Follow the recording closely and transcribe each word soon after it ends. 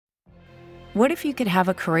What if you could have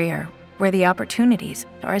a career where the opportunities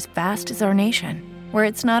are as vast as our nation, where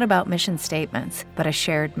it's not about mission statements, but a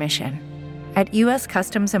shared mission? At U.S.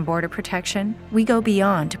 Customs and Border Protection, we go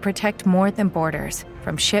beyond to protect more than borders.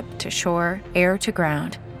 From ship to shore, air to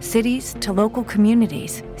ground, cities to local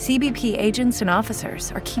communities, CBP agents and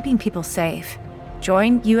officers are keeping people safe.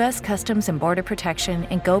 Join U.S. Customs and Border Protection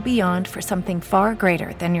and go beyond for something far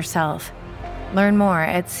greater than yourself. Learn more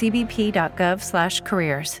at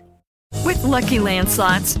cbp.gov/careers. With Lucky Land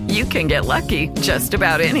Slots, you can get lucky just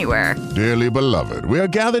about anywhere. Dearly beloved, we are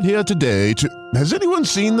gathered here today to... Has anyone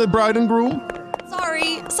seen the bride and groom?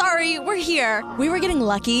 Sorry, we're here. We were getting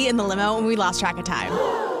lucky in the limo and we lost track of time.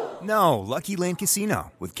 No, Lucky Land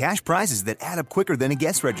Casino, with cash prizes that add up quicker than a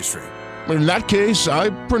guest registry. In that case, I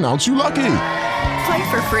pronounce you lucky.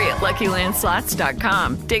 Play for free at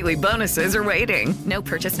LuckyLandSlots.com. Daily bonuses are waiting. No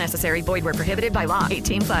purchase necessary. Void where prohibited by law.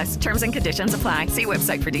 18+. Terms and conditions apply. See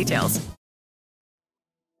website for details.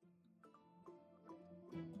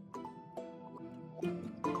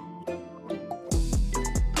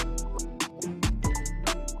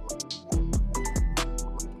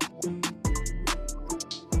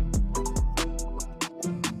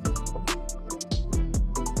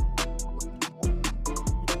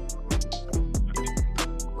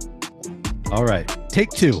 All right, take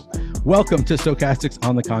two. Welcome to Stochastics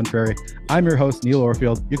on the Contrary. I'm your host, Neil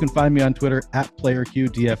Orfield. You can find me on Twitter at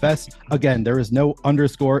PlayerQDFS. Again, there is no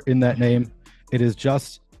underscore in that name. It is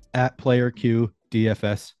just at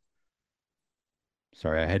PlayerQDFS.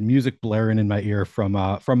 Sorry, I had music blaring in my ear from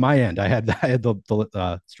my end. I had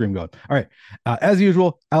the stream going. All right, as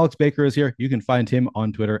usual, Alex Baker is here. You can find him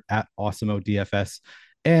on Twitter at AwesomoDFS.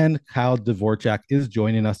 And Kyle Dvorchak is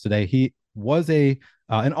joining us today. He was an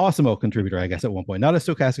Awesemo contributor, I guess, at one point. Not a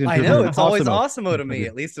Stochastic contributor. I know, it's always Awesemo to me.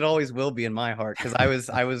 At least it always will be in my heart, because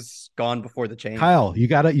I was gone before the change. Kyle, you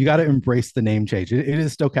gotta embrace the name change. It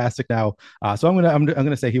is Stochastic now. So I'm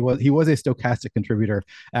gonna say he was a Stochastic contributor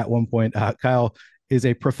at one point. Kyle is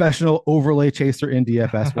a professional overlay chaser in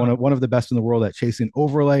DFS, one of the best in the world at chasing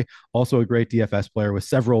overlay. Also a great DFS player with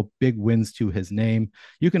several big wins to his name.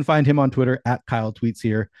 You can find him on Twitter at Kyle Tweets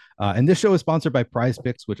here. And this show is sponsored by Prize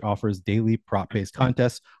Picks, which offers daily prop-based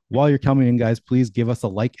contests. While you're coming in, guys, please give us a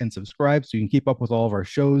like and subscribe so you can keep up with all of our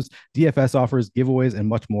shows, DFS offers, giveaways, and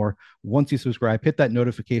much more. Once you subscribe, hit that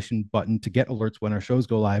notification button to get alerts when our shows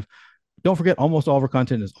go live. Don't forget, almost all of our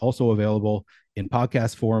content is also available in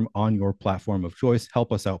podcast form on your platform of choice.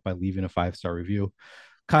 Help us out by leaving a 5-star review.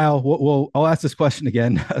 Kyle, I'll ask this question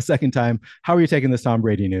again a second time. How are you taking this Tom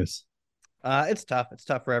Brady news? It's tough. It's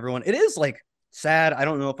tough for everyone. It is sad. I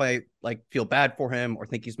don't know if I feel bad for him or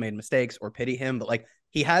think he's made mistakes or pity him, but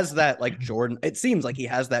he has that Jordan. It seems like he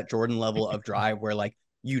has that Jordan level of drive where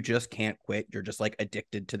you just can't quit. You're just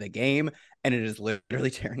addicted to the game, and it is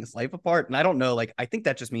literally tearing his life apart. And I don't know, I think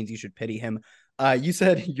that just means you should pity him. You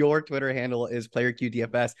said your Twitter handle is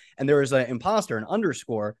PlayerQDFS, and there is an imposter, an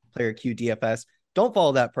underscore PlayerQDFS. Don't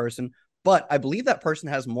follow that person, but I believe that person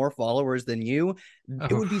has more followers than you. Oh.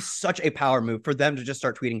 It would be such a power move for them to just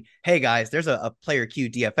start tweeting, "Hey guys, there's a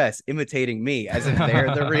PlayerQDFS imitating me," as if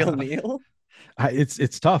they're the real Neil.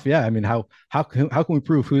 It's tough. Yeah. I mean, how can we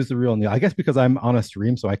prove who's the real Neil? I guess because I'm on a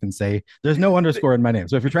stream, so I can say there's no underscore in my name.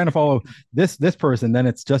 So if you're trying to follow this person, then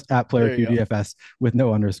it's just at PlayerQDFS with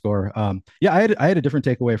no underscore. Yeah, I had a different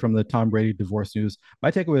takeaway from the Tom Brady divorce news. My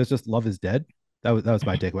takeaway is just love is dead. That was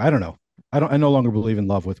my takeaway. I don't know. I no longer believe in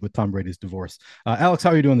love with Tom Brady's divorce. Alex,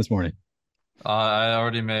 how are you doing this morning? I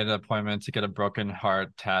already made an appointment to get a broken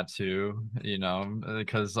heart tattoo,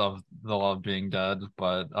 because of the love being dead.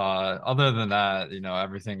 But other than that,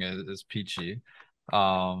 everything is peachy.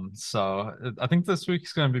 So I think this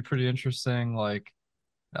week's going to be pretty interesting.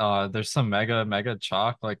 There's some mega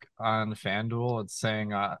chalk on FanDuel. It's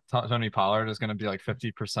saying Tony Pollard is going to be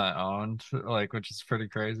 50% owned, which is pretty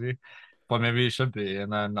crazy. But maybe it should be.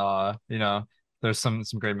 And then there's some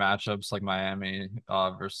great matchups like Miami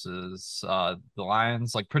versus the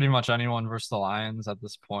Lions. Pretty much anyone versus the Lions at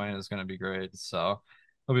this point is going to be great. So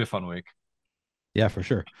it'll be a fun week. Yeah, for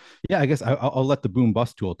sure. Yeah, I guess I'll let the boom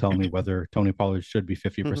bust tool tell me whether Tony Pollard should be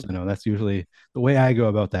 50% owned. That's usually the way I go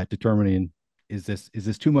about that, determining is this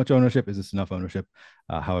too much ownership? Is this enough ownership?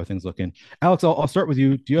 How are things looking? Alex, I'll start with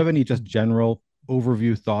you. Do you have any just general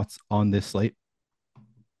overview thoughts on this slate?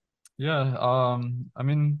 Yeah, I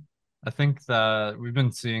mean, I think that we've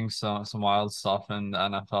been seeing some wild stuff in the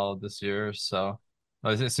NFL this year. So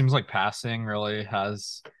it seems like passing really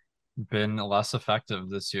has been less effective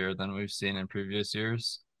this year than we've seen in previous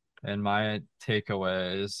years. And my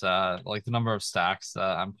takeaway is that the number of stacks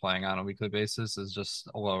that I'm playing on a weekly basis is just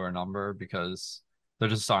a lower number because there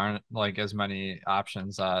just aren't like as many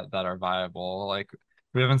options that are viable. Like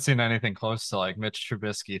we haven't seen anything close to like Mitch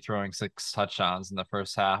Trubisky throwing 6 touchdowns in the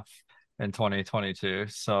first half in 2022.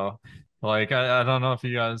 So like I don't know if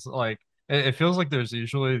you guys like it feels like there's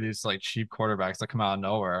usually these like cheap quarterbacks that come out of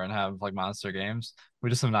nowhere and have like monster games. We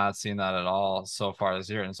just have not seen that at all so far this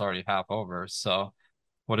year, and it's already half over. So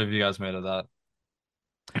what have you guys made of that?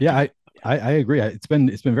 Yeah, I agree. It's been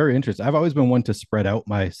very interesting. I've always been one to spread out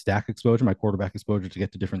my stack exposure, my quarterback exposure to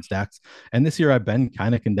get to different stacks. And this year I've been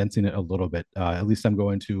kind of condensing it a little bit. At least I'm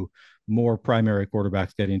going to more primary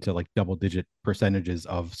quarterbacks, getting to like double digit percentages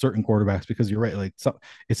of certain quarterbacks, because you're right. Like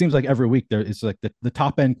it seems like every week there is like the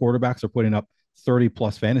top end quarterbacks are putting up 30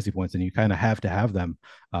 plus fantasy points, and you kind of have to have them.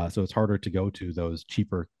 So it's harder to go to those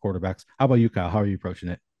cheaper quarterbacks. How about you, Kyle? How are you approaching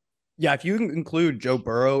it? Yeah, if you include Joe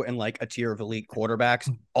Burrow and like a tier of elite quarterbacks,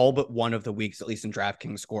 all but one of the weeks, at least in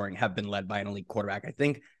DraftKings scoring, have been led by an elite quarterback. I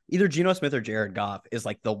think either Geno Smith or Jared Goff is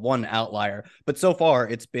like the one outlier. But so far,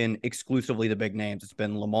 it's been exclusively the big names. It's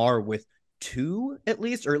been Lamar with 2 at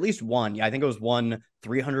least, or at least 1. Yeah, I think it was one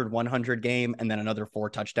 300, 100 game, and then another 4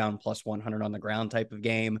 touchdown plus 100 on the ground type of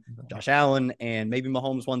game. Josh Allen and maybe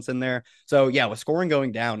Mahomes once in there. So yeah, with scoring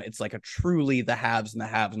going down, it's like a truly the haves and the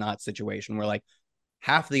have-not situation where like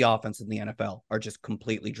half the offense in the NFL are just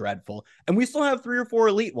completely dreadful. And we still have 3 or 4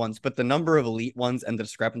 elite ones, but the number of elite ones and the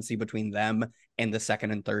discrepancy between them and the second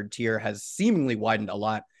and third tier has seemingly widened a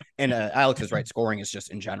lot. And Alex is right. Scoring is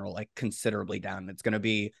just in general, like considerably down. It's going to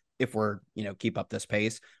be, if we're, keep up this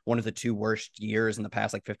pace, one of the 2 worst years in the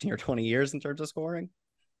past, like 15 or 20 years in terms of scoring.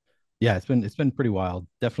 Yeah, it's been pretty wild.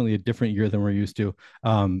 Definitely a different year than we're used to.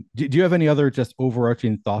 Do you have any other just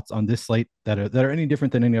overarching thoughts on this slate that are any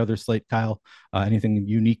different than any other slate, Kyle? Anything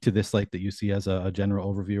unique to this slate that you see as a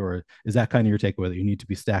general overview, or is that kind of your takeaway that you need to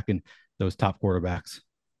be stacking those top quarterbacks?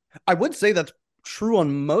 I would say that's true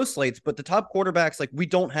on most slates, but the top quarterbacks, like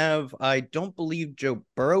I don't believe Joe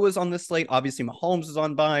Burrow is on this slate. Obviously, Mahomes is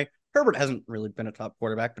on bye. Herbert hasn't really been a top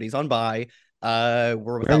quarterback, but he's on bye.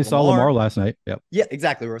 We're without Lamar. Saw Lamar last night. Yep. Yeah,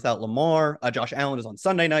 exactly. We're without Lamar. Josh Allen is on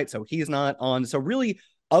Sunday night, so he's not on. So really,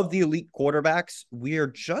 of the elite quarterbacks, we're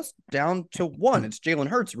just down to 1. It's Jalen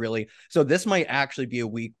Hurts, really. So this might actually be a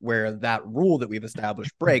week where that rule that we've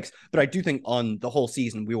established breaks. But I do think on the whole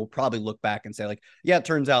season, we will probably look back and say, like, yeah, it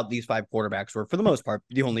turns out these 5 quarterbacks were, for the most part,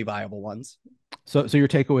 the only viable ones. So your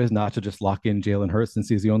takeaway is not to just lock in Jalen Hurts since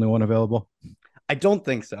he's the only one available? I don't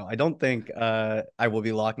think so. I don't think I will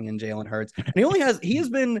be locking in Jalen Hurts. And he has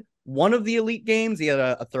been one of the elite games. He had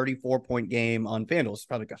a 34-point game on FanDuel. It's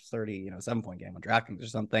probably got 7-point game on DraftKings or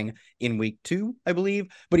something in week 2, I believe.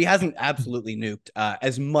 But he hasn't absolutely nuked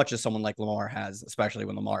as much as someone like Lamar has, especially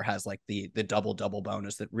when Lamar has like the double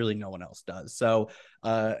bonus that really no one else does. So,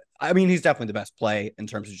 he's definitely the best play in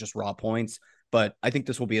terms of just raw points. But I think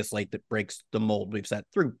this will be a slate that breaks the mold we've set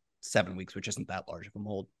through 7 weeks, which isn't that large of a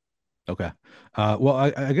mold. Okay. Well,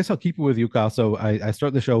 I guess I'll keep it with you, Kyle. So I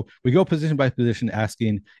start the show. We go position by position,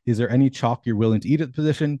 asking, is there any chalk you're willing to eat at the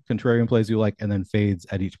position, contrarian plays you like, and then fades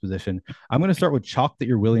at each position? I'm going to start with chalk that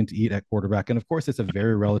you're willing to eat at quarterback. And of course, it's a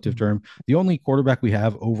very relative term. The only quarterback we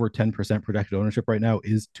have over 10% projected ownership right now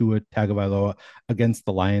is Tua Tagovailoa against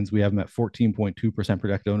the Lions. We have him at 14.2%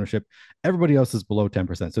 projected ownership. Everybody else is below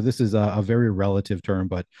 10%. So this is a very relative term.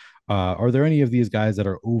 But are there any of these guys that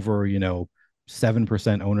are over,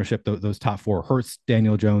 7% ownership, those top 4: Hurts,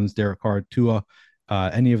 Daniel Jones, Derek Carr, Tua,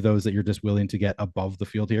 any of those that you're just willing to get above the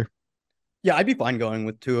field here? Yeah, I'd be fine going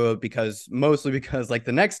with Tua mostly because like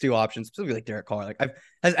the next 2 options, specifically like Derek Carr, like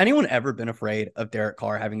has anyone ever been afraid of Derek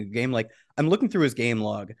Carr having a game? Like I'm looking through his game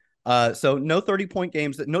log. So no 30-point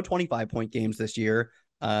games, no 25-point games this year.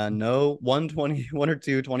 No 1 or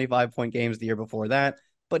 2 25-point games the year before that,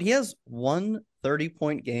 but he has 1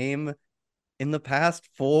 30-point game in the past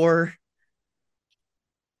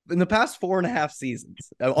 4.5 seasons,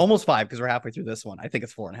 almost 5, because we're halfway through this one. I think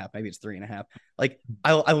it's 4.5, maybe it's 3.5. Like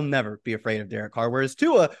I will never be afraid of Derek Carr. Whereas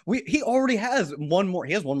Tua, he already has one more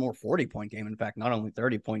 40-point game. In fact, not only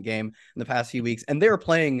 30-point game in the past few weeks, and they're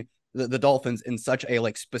playing the Dolphins in such a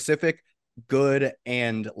like specific, good,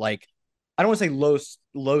 and like I don't want to say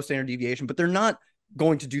low standard deviation, but they're not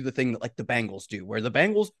going to do the thing that like the Bengals do, where the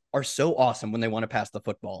Bengals are so awesome when they want to pass the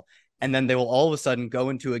football. And then they will all of a sudden go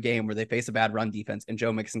into a game where they face a bad run defense and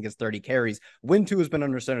Joe Mixon gets 30 carries. When Tua has been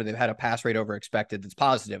under center, they've had a pass rate over expected that's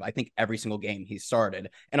positive, I think, every single game he's started.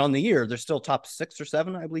 And on the year, they're still top 6 or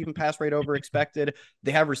 7, I believe, in pass rate over expected.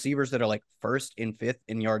 They have receivers that are like 1st and 5th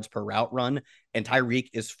in yards per route run. And Tyreek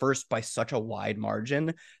is 1st by such a wide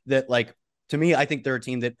margin that like, to me, I think they're a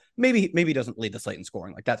team that maybe doesn't lead the slate in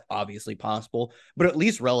scoring. Like that's obviously possible, but at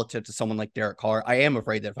least relative to someone like Derek Carr, I am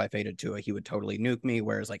afraid that if I faded Tua, he would totally nuke me.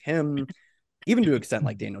 Whereas like him, even to an extent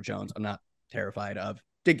like Daniel Jones, I'm not terrified of.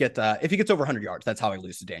 Did get if he gets over 100 yards, that's how I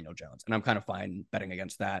lose to Daniel Jones, and I'm kind of fine betting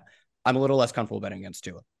against that. I'm a little less comfortable betting against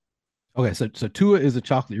Tua. Okay, so Tua is a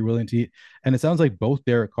chalk that you're willing to eat, and it sounds like both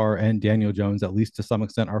Derek Carr and Daniel Jones, at least to some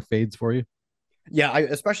extent, are fades for you. Yeah, I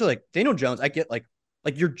especially like Daniel Jones. I get like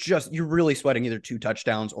you're really sweating either 2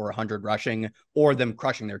 touchdowns or 100 rushing or them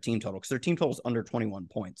crushing their team total because their team total is under 21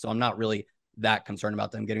 points. So I'm not really that concerned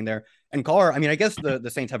about them getting there. And Carr, I mean, I guess the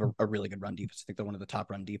Saints have a really good run defense. I think they're one of the top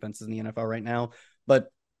run defenses in the NFL right now. But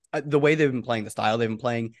the way they've been playing, the style they've been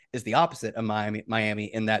playing is the opposite of Miami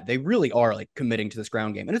in that they really are like committing to this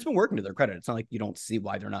ground game. And it's been working to their credit. It's not like you don't see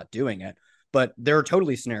why they're not doing it. But there are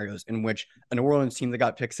totally scenarios in which a New Orleans team that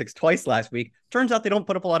got pick 6 twice last week, turns out they don't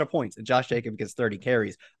put up a lot of points. And Josh Jacobs gets 30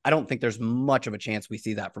 carries. I don't think there's much of a chance we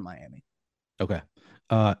see that from Miami. Okay.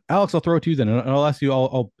 Alex, I'll throw it to you then. And I'll ask you,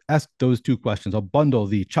 I'll ask those 2 questions. I'll bundle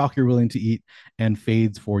the chalk you're willing to eat and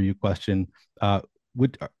fades for you question.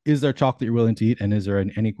 Is there chalk that you're willing to eat? And is there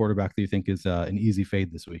any quarterback that you think is an easy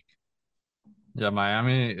fade this week? Yeah,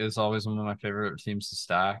 Miami is always one of my favorite teams to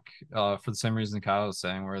stack for the same reason Kyle was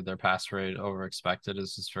saying, where their pass rate over expected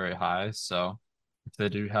is just very high. So if they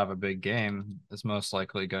do have a big game, it's most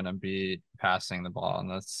likely going to be passing the ball. And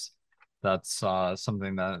that's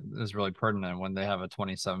something that is really pertinent when they have a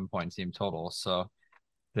 27-point team total. So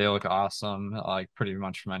they look awesome, like pretty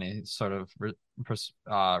much from any sort of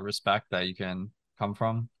respect that you can come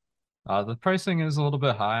from. The pricing is a little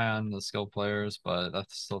bit high on the skilled players, but I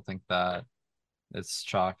still think that it's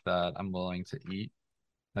chalk that I'm willing to eat.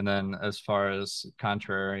 And then as far as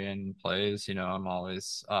contrarian plays, I'm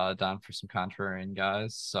always down for some contrarian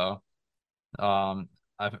guys. So I'm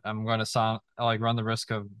going to run the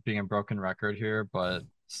risk of being a broken record here, but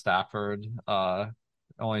Stafford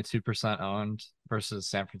only 2% owned versus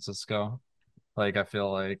San Francisco. Like I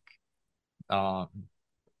feel like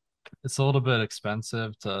it's a little bit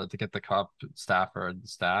expensive to get the Cup Stafford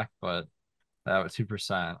stack, but at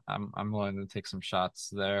 2%, I'm willing to take some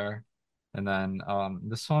shots there. And then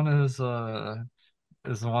this one is the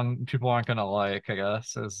one people aren't gonna like, I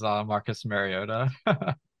guess, is Marcus Mariota.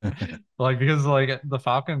 Because the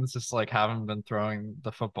Falcons just haven't been throwing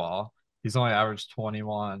the football. He's only averaged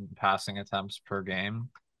 21 passing attempts per game.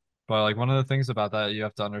 But one of the things about that you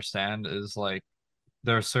have to understand is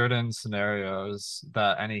there are certain scenarios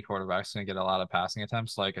that any quarterback's gonna get a lot of passing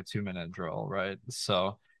attempts, like a 2-minute drill, right?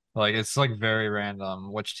 So it's very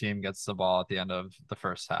random which team gets the ball at the end of the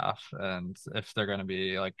first half and if they're going to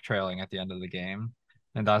be trailing at the end of the game.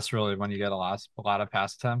 And that's really when you get a lot of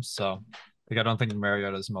pass attempts. So I don't think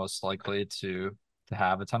Mariota is most likely to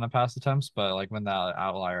have a ton of pass attempts, but when that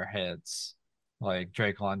outlier hits,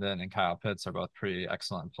 Drake London and Kyle Pitts are both pretty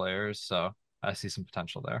excellent players. So I see some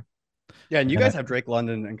potential there. Yeah, and you guys have Drake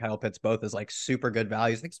London and Kyle Pitts both as super good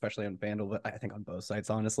values, I think especially on FanDuel, but I think on both sites,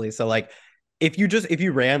 honestly. So if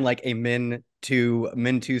you ran a min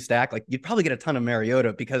two stack, you'd probably get a ton of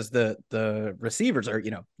Mariota because the receivers are,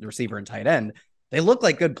 the receiver and tight end, they look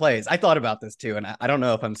like good plays. I thought about this too, and I don't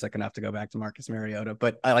know if I'm sick enough to go back to Marcus Mariota,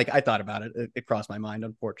 but I thought about it. It crossed my mind,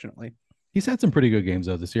 unfortunately. He's had some pretty good games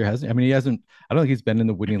though this year, hasn't he? I mean, he hasn't. I don't think he's been in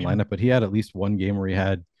the winning lineup, but he had at least one game where he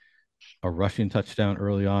had a rushing touchdown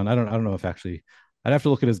early on. I don't know if actually. I'd have to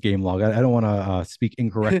look at his game log. I don't want to speak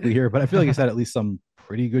incorrectly here, but I feel like he's had at least some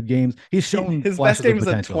pretty good games. He's shown his best game was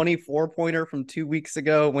a 24-pointer from 2 weeks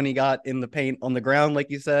ago when he got in the paint on the ground,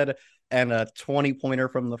 like you said, and a 20-pointer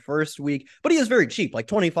from the first week. But he is very cheap,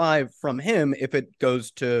 25 from him if it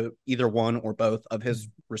goes to either one or both of his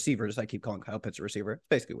receivers. I keep calling Kyle Pitts a receiver. It's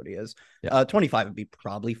basically what he is. Yeah. 25 would be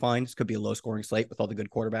probably fine. This could be a low-scoring slate with all the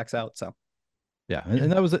good quarterbacks out. So. Yeah,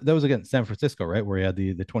 and that was against San Francisco, right? Where he had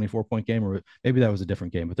the 24-point game, or maybe that was a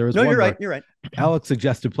different game. But there was no, one you're right. Alex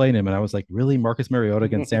suggested playing him, and I was like, really, Marcus Mariota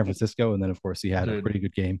against San Francisco? And then of course he had a pretty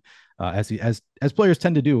good game, as players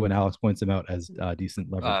tend to do when Alex points him out as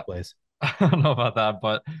decent leverage plays. I don't know about that,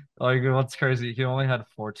 but what's crazy, he only had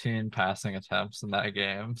 14 passing attempts in that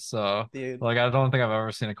game. So Dude. I don't think I've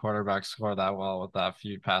ever seen a quarterback score that well with that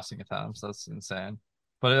few passing attempts. That's insane.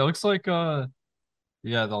 But it looks like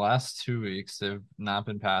yeah, the last 2 weeks they've not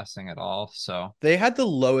been passing at all. So they had the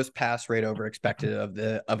lowest pass rate over expected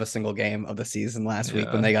of a single game of the season last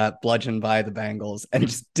week when they got bludgeoned by the Bengals and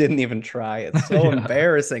just didn't even try. It's so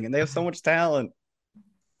embarrassing, and they have so mumuch talent.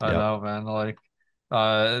 I know, man.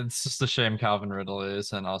 It's just a shame Calvin Ridley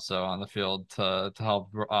is, and also on the field to help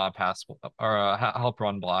pass or help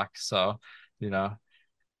run block. So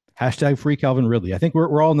hashtag free Calvin Ridley. I think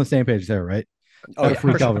we're all on the same page there, right? Oh, yeah,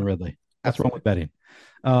 free Calvin Ridley. That's wrong with betting.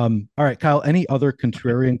 All right, Kyle, any other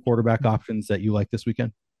contrarian quarterback options that you like this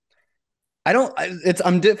weekend?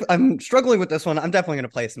 I'm struggling with this one. I'm definitely going to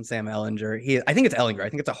play some Sam Ellinger. I think it's Ellinger. I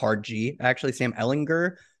think it's a hard G, actually, Sam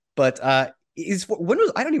Ellinger. But I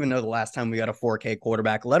don't even know the last time we got a 4K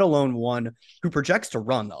quarterback, let alone one who projects to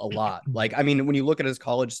run a lot. Like, I mean, when you look at his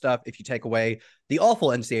college stuff, if you take away the awful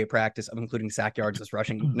NCAA practice of including sack yards as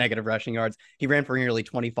negative rushing yards, he ran for nearly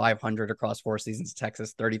 2,500 across 4 seasons at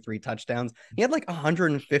Texas, 33 touchdowns. He had like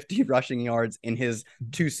 150 rushing yards in his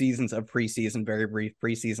 2 seasons of preseason, very brief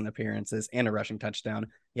preseason appearances, and a rushing touchdown.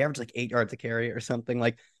 He averaged like 8 yards a carry or something.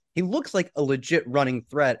 Like, he looks like a legit running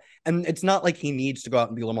threat. And it's not like he needs to go out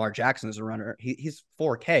and be Lamar Jackson as a runner. He's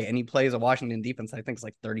 4K and he plays a Washington defense, I think it's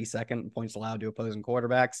like 32nd points allowed to opposing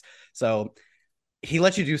quarterbacks. So he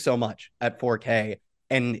lets you do so much at 4K.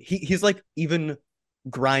 And he's like even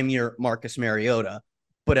grimier Marcus Mariota,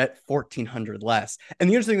 but at 1,400 less. And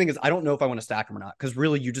the interesting thing is, I don't know if I want to stack him or not, because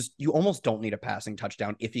really you almost don't need a passing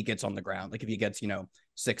touchdown if he gets on the ground. Like if he gets,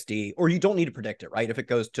 60, or you don't need to predict it, right? If it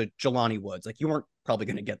goes to Jelani Woods, like you weren't probably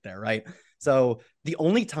going to get there, right? So the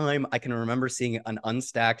only time I can remember seeing an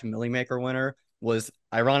unstacked Millie Maker winner was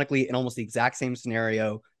ironically in almost the exact same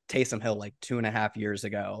scenario, Taysom Hill, like 2.5 years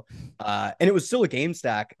ago. And it was still a game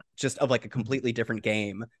stack, just of like a completely different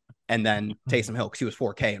game. And then Taysom Hill, because he was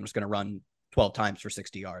 4K and was going to run 12 times for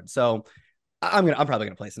 60 yards. So I'm probably going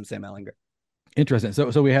to play some Sam Ellinger. Interesting.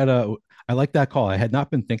 So we had I like that call. I had not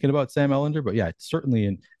been thinking about Sam Ellinger, but yeah, it's certainly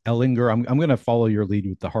an Ellinger. I'm going to follow your lead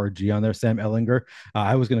with the hard G on there, Sam Ellinger.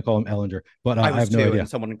 I was going to call him Ellinger, but I have no idea. And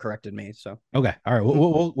someone corrected me. So okay, all right,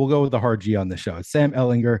 we'll go with the hard G on the show. It's Sam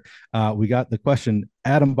Ellinger. We got the question.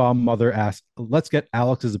 Adam Baum Mother asked, "Let's get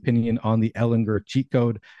Alex's opinion on the Ellinger cheat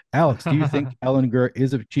code." Alex, do you think Ellinger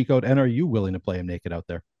is a cheat code, and are you willing to play him naked out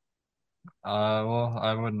there? Well,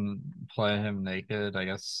 I wouldn't play him naked, I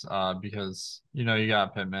guess, because you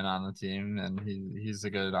got Pittman on the team and he's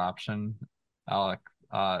a good option. Alec,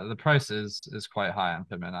 the price is quite high on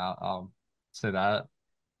Pittman. I'll say that,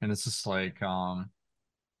 and it's just like I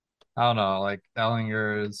don't know, like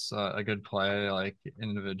Ellinger is a good play like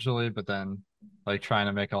individually, but then like trying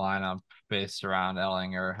to make a lineup based around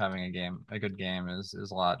Ellinger having a good game is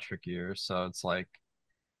a lot trickier. So it's like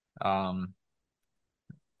I'm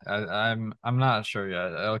not sure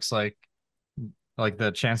yet. It looks like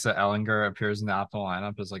the chance that Ellinger appears in the optimal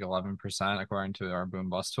lineup is like 11% according to our boom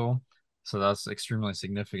bust tool. So that's extremely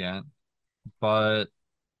significant. But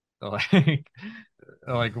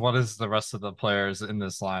like what is the rest of the players in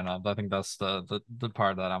this lineup? I think that's the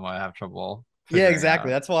part that I might have trouble. Yeah,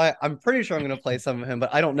 exactly. That's why I'm pretty sure I'm going to play some of him,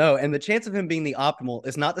 but I don't know. And the chance of him being the optimal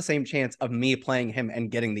is not the same chance of me playing him and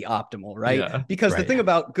getting the optimal, right? Yeah, because the thing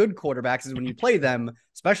about good quarterbacks is when you play them,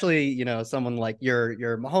 especially, someone like your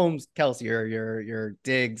Mahomes, Kelsey, or your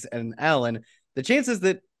Diggs and Allen, the chances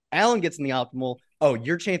that Allen gets in the optimal,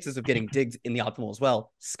 your chances of getting Diggs in the optimal as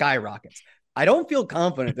well skyrockets. I don't feel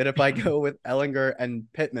confident that if I go with Ellinger and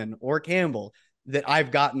Pittman or Campbell, that I've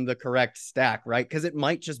gotten the correct stack, right? Because it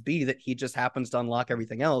might just be that he just happens to unlock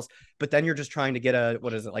everything else, but then you're just trying to get a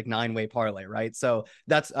 9-way parlay, right? So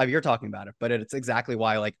that's you're talking about it, but it's exactly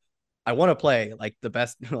why like I want to play like the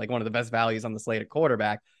best, like one of the best values on the slate at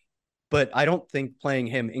quarterback, but I don't think playing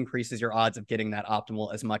him increases your odds of getting that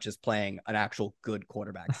optimal as much as playing an actual good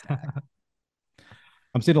quarterback stack.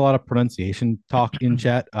 I'm seeing a lot of pronunciation talk in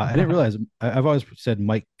chat. I didn't realize I've always said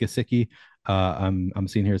Mike Gesicki. I'm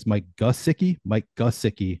seeing here it's Mike Gesicki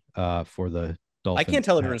for the Dolphins. I can't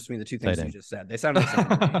tell the difference between the two things you just said. They sound the same.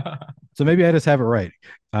 So maybe I just have it right.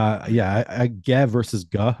 I Gav versus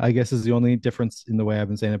Guh, I guess, is the only difference in the way I've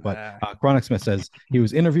been saying it. But Chronic Smith says he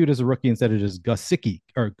was interviewed as a rookie instead of just Gesicki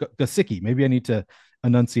or Gesicki. Maybe I need to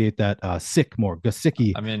enunciate that sick more.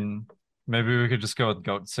 Gesicki. I mean, maybe we could just go with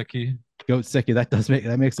Goatsicki. Goatsicki.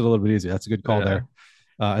 That makes it a little bit easier. That's a good call there.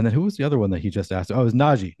 And then who was the other one that he just asked? Oh, it was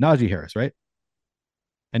Najee Harris, right?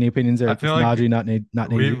 Any opinions there? I feel like Najee, not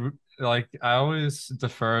Najee. I always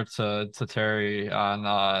defer to Terry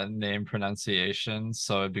on name pronunciation,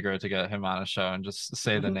 so it'd be great to get him on a show and just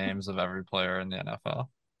say the names of every player in the NFL.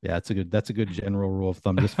 Yeah, that's a good general rule of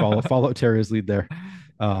thumb. Just follow Terry's lead there.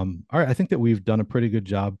 All right, I think that we've done a pretty good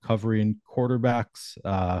job covering quarterbacks.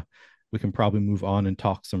 We can probably move on and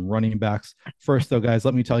talk some running backs. First, though, guys,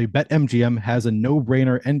 let me tell you, BetMGM has a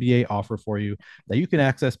no-brainer NBA offer for you that you can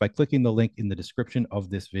access by clicking the link in the description of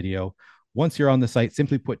this video. Once you're on the site,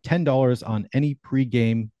 simply put $10 on any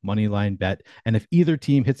pregame moneyline bet. And if either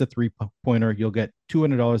team hits a three-pointer, you'll get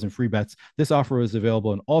 $200 in free bets. This offer is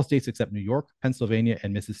available in all states except New York, Pennsylvania,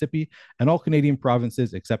 and Mississippi, and all Canadian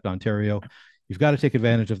provinces except Ontario. You've got to take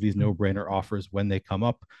advantage of these no-brainer offers when they come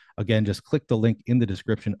up. Again, just click the link in the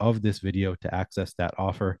description of this video to access that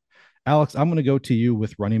offer. Alex, I'm going to go to you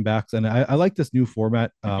with running backs, and I like this new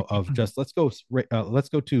format of just let's go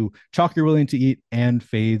to chalk you're willing to eat and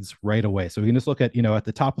fades right away. So we can just look at at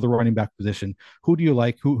the top of the running back position, who do you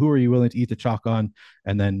like? Who are you willing to eat the chalk on?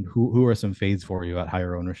 And then who are some fades for you at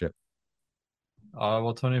higher ownership?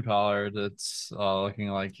 Well, Tony Pollard, it's looking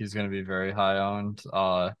like he's going to be very high owned.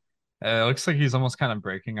 It looks like he's almost kind of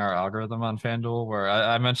breaking our algorithm on FanDuel, where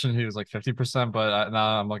I mentioned he was like 50%, but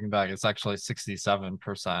now I'm looking back, it's actually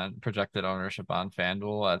 67% projected ownership on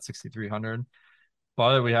FanDuel at 6,300.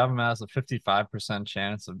 But we have him as a 55%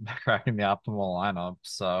 chance of cracking the optimal lineup.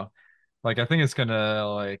 So, like, I think it's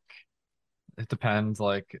gonna like it depends.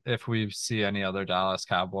 Like, if we see any other Dallas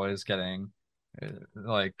Cowboys getting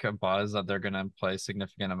like a buzz that they're going to play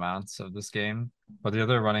significant amounts of this game. But the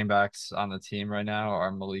other running backs on the team right now are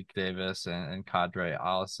Malik Davis and Kadre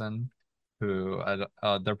Allison, who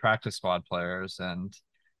they're practice squad players, and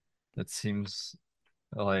it seems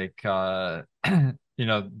like they'll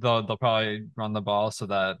probably run the ball so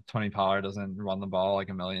that Tony Pollard doesn't run the ball like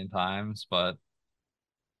a million times. But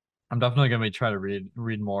I'm definitely going to be trying to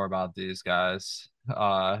read more about these guys.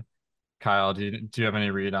 Kyle, do you have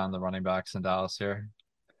any read on the running backs in Dallas here?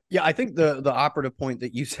 Yeah, I think the operative point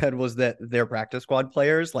that you said was that they're practice squad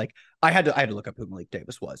players. Like I had to look up who Malik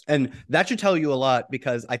Davis was. And that should tell you a lot,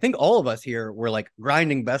 because I think all of us here were like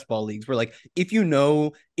grinding best ball leagues. We're like, if you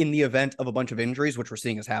know, in the event of a bunch of injuries, which we're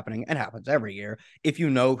seeing is happening and happens every year, if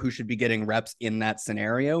you know who should be getting reps in that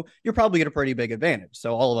scenario, you're probably at a pretty big advantage.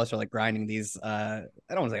 So all of us are like grinding these I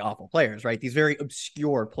don't want to say awful players, right? These very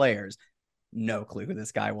obscure players. No clue who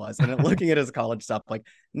this guy was. And looking at his college stuff, like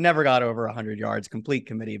never got over 100 yards, complete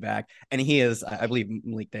committee back. And he is, I believe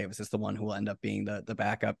Malik Davis is the one who will end up being the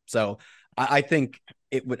backup. So I think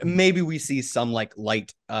it would, maybe we see some like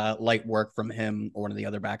light work from him or one of the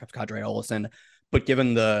other backups, Kadre Olison. But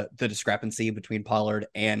given the discrepancy between Pollard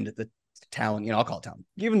and the talent, I'll call it talent,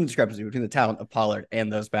 given the discrepancy between the talent of Pollard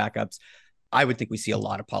and those backups, I would think we see a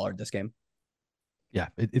lot of Pollard this game. Yeah,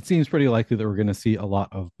 it seems pretty likely that we're going to see a lot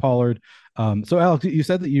of Pollard. So Alex, you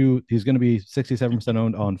said that he's going to be 67%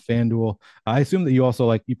 owned on FanDuel. I assume that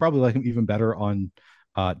you probably like him even better on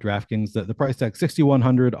DraftKings. The price tag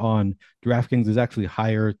 6,100 on DraftKings is actually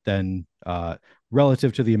higher than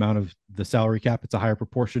relative to the amount of the salary cap. It's a higher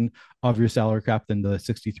proportion of your salary cap than the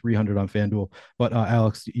 6,300 on FanDuel. But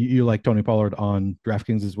Alex, you like Tony Pollard on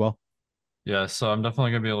DraftKings as well? Yeah, so I'm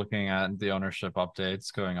definitely going to be looking at the ownership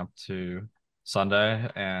updates going up to Sunday,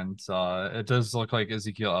 and it does look like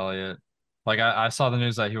Ezekiel Elliott. Like I saw the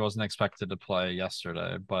news that he wasn't expected to play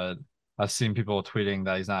yesterday, but I've seen people tweeting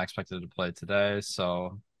that he's not expected to play today.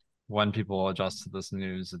 So when people adjust to this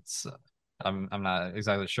news, I'm not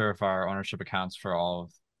exactly sure if our ownership accounts for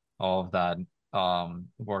all of that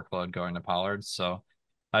workload going to Pollard. So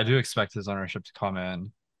I do expect his ownership to come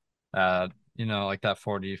in at like that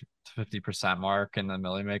 40 to 50% mark in the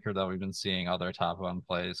Millie Maker that we've been seeing other top end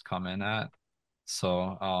plays come in at.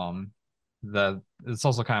 So that it's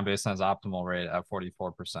also kind of based on his optimal rate at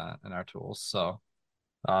 44% in our tools. So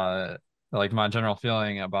like my general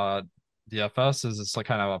feeling about DFS is it's like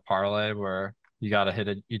kind of a parlay where you got to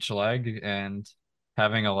hit each leg, and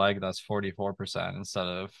having a leg that's 44% instead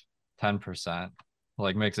of 10%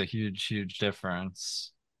 like makes a huge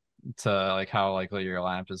difference to like how likely your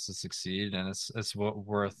lineup is to succeed. And it's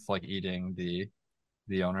worth like eating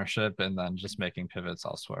the ownership and then just making pivots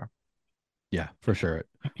elsewhere. Yeah, for sure.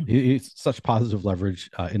 It's such positive leverage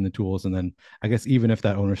in the tools. And then I guess even if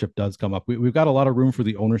that ownership does come up, we've got a lot of room for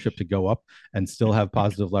the ownership to go up and still have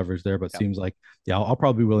positive leverage there. But seems like, I'll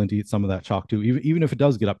probably be willing to eat some of that chalk too. Even if it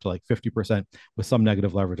does get up to like 50% with some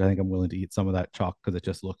negative leverage, I think I'm willing to eat some of that chalk because it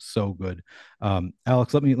just looks so good.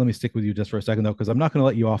 Alex, let me stick with you just for a second though, because I'm not going to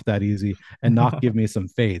let you off that easy and not give me some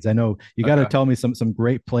fades. I know you got to tell me some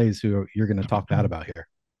great plays who you're going to talk bad about here.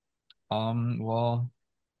 Well,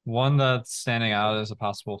 one that's standing out as a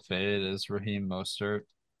possible fade is Raheem Mostert.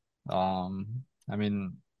 I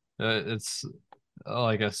mean, it's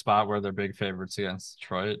like a spot where they're big favorites against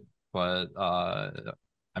Detroit, but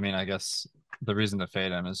I mean, I guess the reason to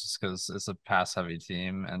fade him is just because it's a pass-heavy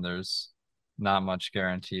team, and there's not much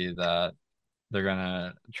guarantee that they're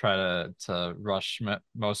gonna try to rush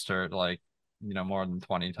Mostert like more than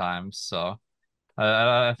 20 times. So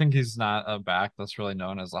I think he's not a back that's really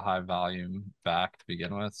known as a high volume back to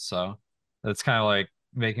begin with. So it's kind of like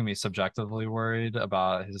making me subjectively worried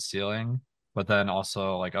about his ceiling. But then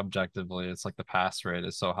also like objectively, it's like the pass rate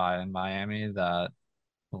is so high in Miami that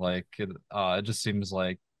like it just seems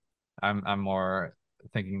like I'm more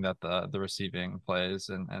thinking that the receiving plays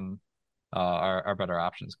and are better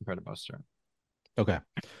options compared to Mostert. Okay.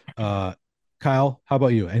 Kyle, how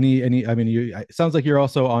about you? Any? I mean, it sounds like you're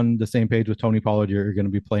also on the same page with Tony Pollard. You're going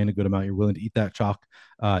to be playing a good amount. You're willing to eat that chalk.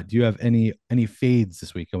 Do you have any fades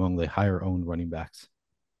this week among the higher owned running backs?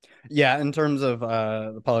 Yeah, in terms of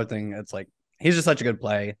the Pollard thing, it's like he's just such a good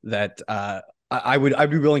play that I'd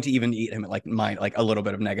be willing to even eat him at like a little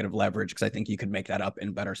bit of negative leverage because I think you could make that up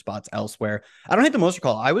in better spots elsewhere. I don't hate the Mostert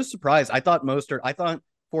call. I was surprised. I thought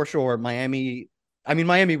for sure Miami. I mean,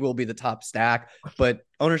 Miami will be the top stack, but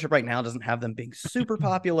ownership right now doesn't have them being super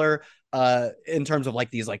popular in terms of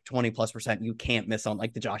like these like 20+% you can't miss on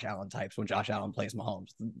like the Josh Allen types when Josh Allen plays Mahomes.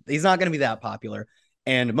 He's not going to be that popular.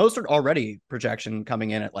 And Mostert already projection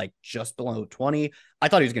coming in at like just below 20. I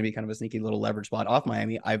thought he was going to be kind of a sneaky little leverage spot off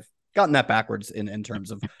Miami. I've gotten that backwards in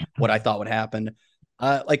terms of what I thought would happen.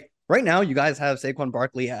 Like right now, you guys have Saquon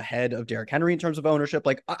Barkley ahead of Derrick Henry in terms of ownership.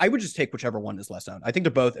 Like I would just take whichever one is less owned. I think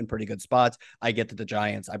they're both in pretty good spots. I get that the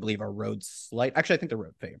Giants, I believe, are road slight. Actually, I think they're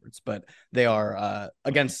road favorites, but they are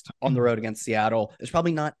on the road against Seattle. It's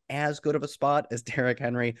probably not as good of a spot as Derrick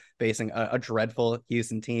Henry facing a dreadful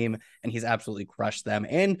Houston team, and he's absolutely crushed them.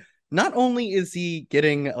 And not only is he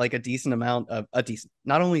getting like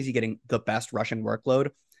not only is he getting the best rushing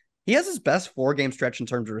workload, he has his best 4-game stretch in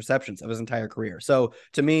terms of receptions of his entire career. So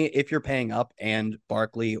to me, if you're paying up and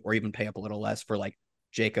Barkley, or even pay up a little less for like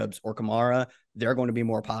Jacobs or Kamara, they're going to be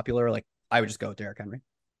more popular. Like I would just go with Derrick Henry.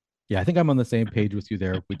 Yeah, I think I'm on the same page with you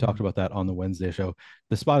there. We talked about that on the Wednesday show.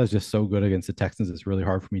 The spot is just so good against the Texans. It's really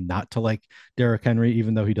hard for me not to like Derrick Henry,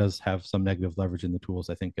 even though he does have some negative leverage in the tools.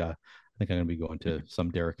 I think I'm going to be going to some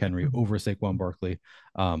Derrick Henry over Saquon Barkley,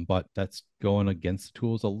 but that's going against the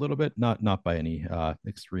tools a little bit, not by any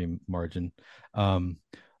extreme margin.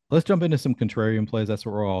 Let's jump into some contrarian plays. That's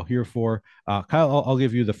what we're all here for. Kyle, I'll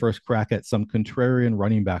give you the first crack at some contrarian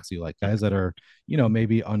running backs you like, guys that are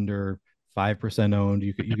maybe under 5% owned.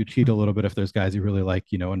 You could cheat a little bit if there's guys you really like,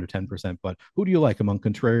 under 10%. But who do you like among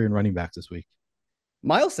contrarian running backs this week?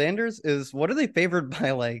 Miles Sanders is, what are they favored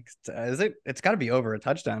by? Like, it's got to be over a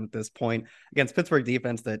touchdown at this point against Pittsburgh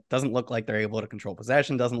defense that doesn't look like they're able to control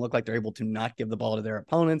possession, doesn't look like they're able to not give the ball to their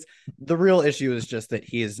opponents. The real issue is just that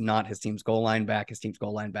he is not his team's goal line back. His team's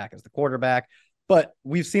goal line back is the quarterback. But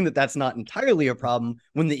we've seen that that's not entirely a problem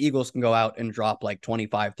when the Eagles can go out and drop like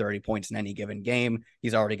 25, 30 points in any given game.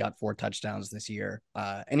 He's already got 4 touchdowns this year,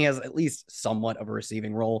 and he has at least somewhat of a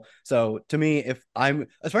receiving role. So to me,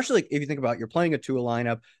 especially like if you think about you're playing a Tua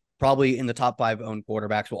lineup, probably in the top 5 owned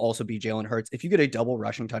quarterbacks will also be Jalen Hurts. If you get a double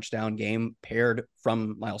rushing touchdown game paired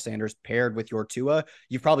from Miles Sanders paired with your Tua,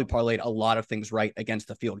 you've probably parlayed a lot of things right against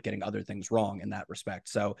the field, getting other things wrong in that respect.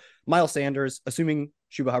 So Miles Sanders, assuming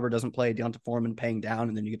Chuba Hubbard doesn't play, D'Onta Foreman paying down,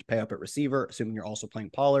 and then you get to pay up at receiver, assuming you're also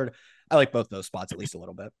playing Pollard. I like both those spots at least a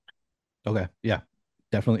little bit. Okay. Yeah.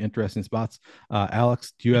 Definitely interesting spots.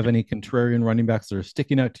 Alex, do you have any contrarian running backs that are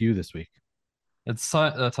sticking out to you this week? It's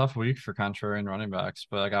a tough week for contrarian running backs,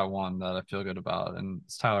 but I got one that I feel good about, and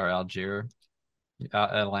it's Tyler Algier.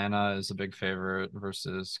 Atlanta is a big favorite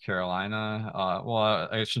versus Carolina. Well,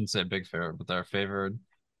 I shouldn't say big favorite, but they're favored.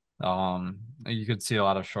 You could see a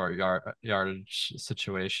lot of short yardage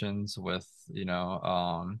situations with,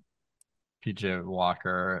 PJ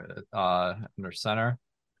Walker under center.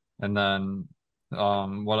 And then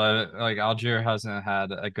Algier hasn't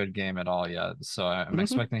had a good game at all yet, so I'm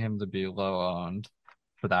expecting him to be low owned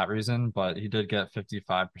for that reason. But he did get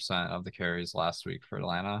 55% of the carries last week for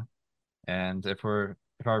Atlanta, and if our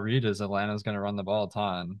read is Atlanta's going to run the ball a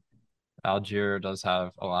ton, Algier does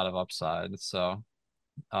have a lot of upside. So,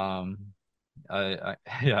 yeah,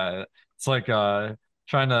 it's like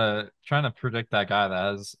trying to predict that guy that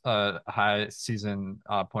has a high season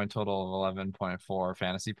point total of 11.4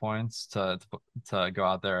 fantasy points to go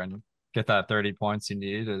out there and get that 30 points you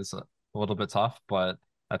need is a little bit tough, but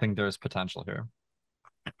I think there's potential here.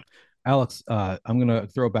 Alex, I'm going to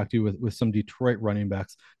throw it back to you with some Detroit running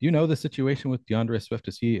backs. Do you know the situation with DeAndre Swift?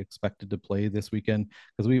 Is he expected to play this weekend?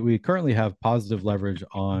 Because we currently have positive leverage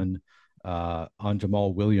on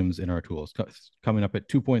Jamal Williams in our tools, coming up at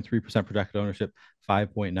 2.3% projected ownership,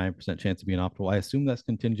 5.9% chance of being optimal. I assume that's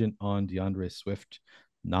contingent on DeAndre Swift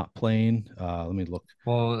not playing. Let me look.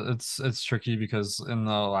 Well, it's tricky because in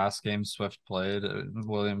the last game Swift played,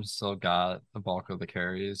 Williams still got the bulk of the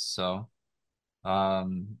carries. So,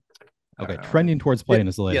 okay, trending towards playing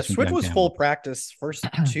is the latest. Yeah, Swift was full practice first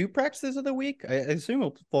 2 practices of the week. I assume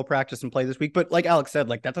he'll full practice and play this week. But like Alex said,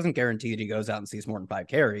 like that doesn't guarantee that he goes out and sees more than 5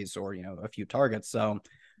 carries or a few targets. So,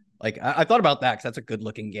 like I thought about that because that's a good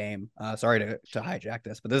looking game. Sorry to hijack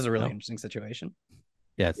this, but this is a really interesting situation.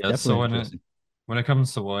 Yeah, it's definitely so when it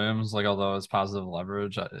comes to Williams, like although it's positive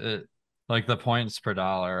leverage, it like the points per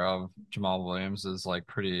dollar of Jamal Williams is like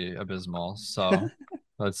pretty abysmal. So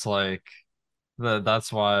it's like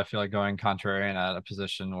that's why I feel like going contrarian at a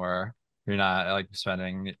position where you're not like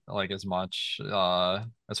spending like as much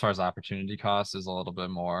as far as opportunity cost is a little bit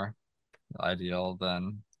more ideal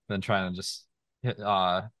than trying to just hit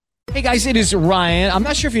Hey guys, it is Ryan. I'm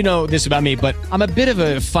not sure if you know this about me, but I'm a bit of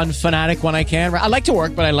a fun fanatic when I can. I like to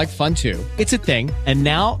work, but I like fun too. It's a thing. And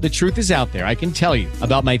now the truth is out there. I can tell you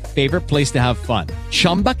about my favorite place to have fun.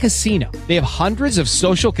 Chumba Casino. They have hundreds of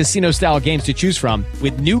social casino style games to choose from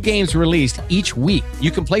with new games released each week.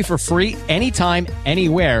 You can play for free anytime,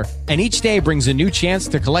 anywhere. And each day brings a new chance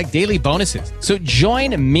to collect daily bonuses. So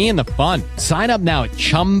join me in the fun. Sign up now at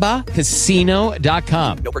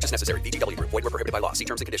ChumbaCasino.com. No purchase necessary. VGW Group. Void where prohibited by law. See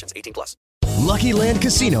terms and conditions. 18+. Lucky Land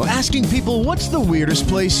Casino, asking people, what's the weirdest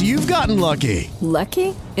place you've gotten lucky?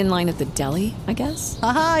 Lucky? In line at the deli, I guess?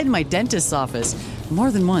 Aha, in my dentist's office.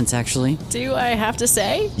 More than once, actually. Do I have to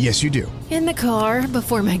say? Yes, you do. In the car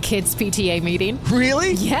before my kids' PTA meeting.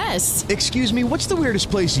 Really? Yes. Excuse me, what's the weirdest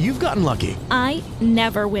place you've gotten lucky? I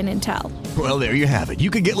never win and tell. Well, there you have it. You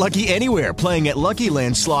can get lucky anywhere, playing at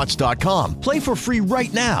LuckyLandSlots.com. Play for free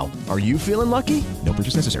right now. Are you feeling lucky? No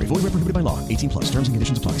purchase necessary. Void where prohibited by law. 18+. Terms and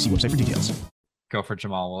conditions apply. See website for details. Go for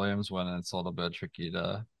Jamal Williams when it's a little bit tricky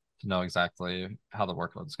to know exactly how the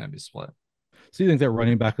workload is going to be split. So you think that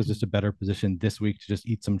running back is just a better position this week to just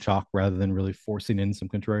eat some chalk rather than really forcing in some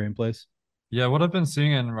contrarian plays? Yeah, what I've been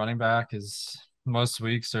seeing in running back is most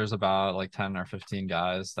weeks there's about like 10 or 15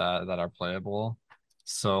 guys that are playable.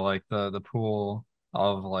 So like the pool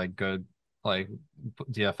of like good like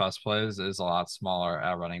DFS plays is a lot smaller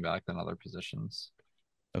at running back than other positions.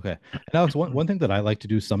 Okay. And Alex, one thing that I like to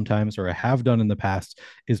do sometimes, or I have done in the past,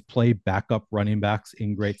 is play backup running backs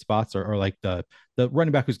in great spots, or like the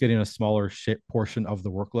running back who's getting a smaller portion of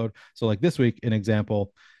the workload. So like this week, an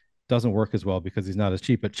example doesn't work as well because he's not as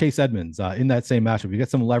cheap, but Chase Edmonds in that same matchup, you get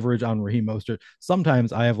some leverage on Raheem Mostert.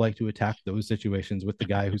 Sometimes I have liked to attack those situations with the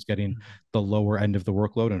guy who's getting the lower end of the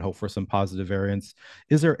workload and hope for some positive variance.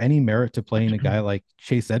 Is there any merit to playing a guy like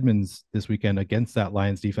Chase Edmonds this weekend against that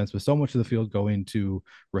Lions defense with so much of the field going to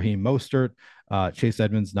Raheem Mostert, Chase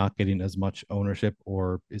Edmonds not getting as much ownership,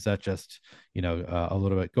 or is that just, going a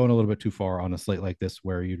little bit too far on a slate like this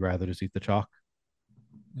where you'd rather just eat the chalk?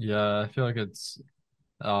 Yeah, I feel like it's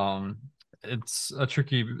a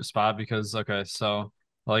tricky spot because so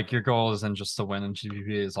like your goal isn't just to win in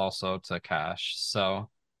GPP, is also to cash. So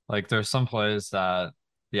like there's some plays that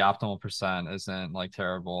the optimal percent isn't like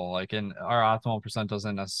terrible. Like in our optimal percent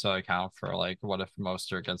doesn't necessarily account for like what if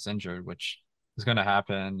Mostert gets injured, which is going to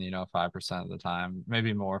happen, 5% of the time,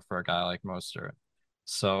 maybe more for a guy like Mostert.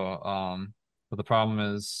 So but the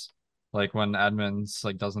problem is like when Edmonds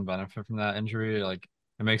like doesn't benefit from that injury, like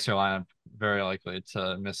it makes your lineup very likely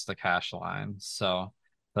to miss the cash line. So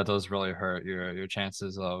that does really hurt your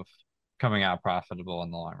chances of coming out profitable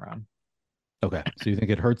in the long run. Okay. So you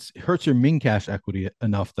think it hurts your min cash equity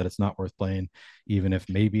enough that it's not worth playing, even if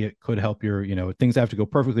maybe it could help your, things have to go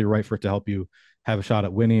perfectly right for it to help you have a shot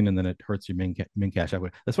at winning, and then it hurts your min cash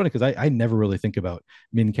equity. That's funny because I never really think about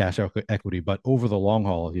min cash equity, but over the long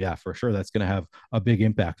haul, yeah, for sure, that's going to have a big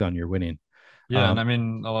impact on your winning. Yeah, and I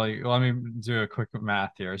mean, like, let me do a quick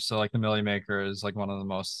math here. So, like, the Millie Maker is like one of the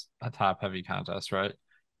most top-heavy contests, right?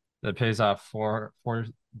 That pays out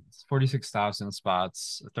 46,000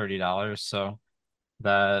 spots, $30. So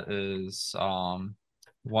that is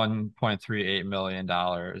 $1.38 million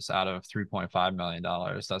out of $3.5 million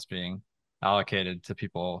that's being allocated to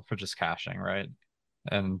people for just cashing, right?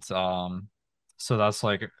 And so that's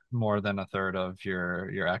like more than a third of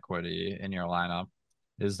your equity in your lineup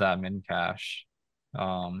is that min cash.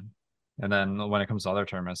 And then when it comes to other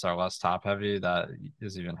tournaments that are less top heavy, that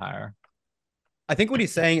is even higher. I think what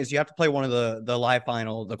he's saying is you have to play one of the live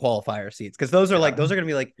final, the qualifier seats, because those are going to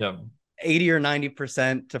be like 80 or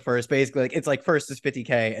 90% to first. Basically, like it's like first is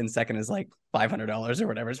 50K and second is like $500 or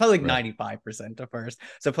whatever. It's probably like 95% to first.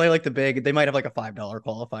 So play like the big. They might have like a $5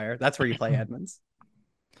 qualifier. That's where you play Edmonds.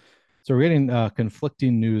 So we're getting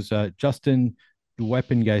conflicting news. Justin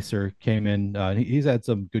Weapengeiser came in. He's had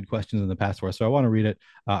some good questions in the past for us, so I want to read it.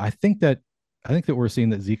 I think that we're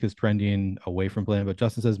seeing that Zeke is trending away from playing, but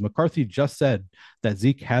Justin says McCarthy just said that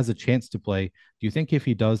Zeke has a chance to play. Do you think if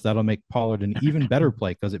he does, that'll make Pollard an even better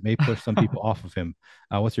play because it may push some people off of him?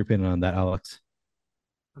 What's your opinion on that, Alex?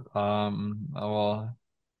 Well,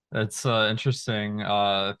 it's an interesting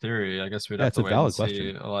theory. I guess we'd have to wait and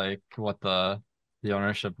see like what the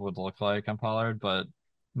ownership would look like on Pollard, but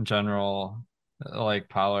in general, like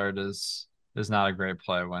Pollard is not a great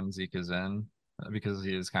play when Zeke is in because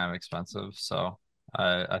he is kind of expensive. So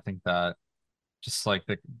I think that just like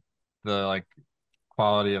the like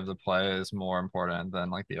quality of the play is more important than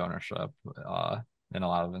like the ownership in a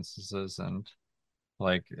lot of instances. And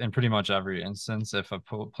like in pretty much every instance, if a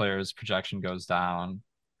player's projection goes down,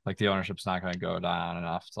 like the ownership's not going to go down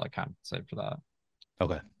enough to like compensate for that.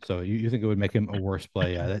 Okay, so you think it would make him a worse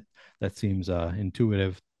play? Yeah, that seems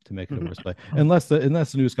intuitive to make it a worse play, unless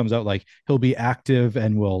the news comes out like he'll be active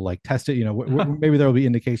and we'll like test it. You know, maybe there will be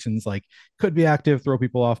indications like could be active, throw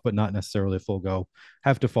people off, but not necessarily full go.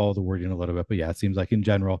 Have to follow the wording a little bit, but yeah, it seems like in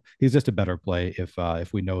general he's just a better play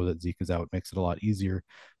if we know that Zeke is out. It makes it a lot easier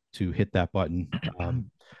to hit that button.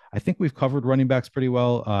 I think we've covered running backs pretty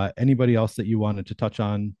well. Anybody else that you wanted to touch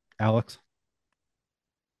on, Alex?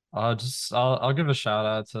 I'll give a shout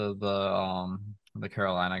out to the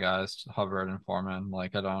Carolina guys, Hubbard and Foreman.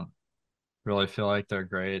 Like I don't really feel like they're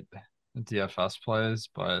great DFS plays,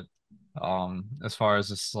 but as far as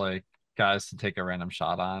just like guys to take a random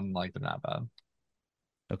shot on, like they're not bad.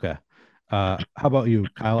 Okay. How about you,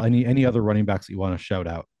 Kyle? Any other running backs that you want to shout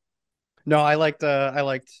out? No, I liked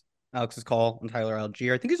Alex's call on Tyler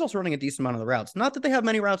Algier. I think he's also running a decent amount of the routes. Not that they have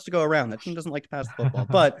many routes to go around. That team doesn't like to pass the football,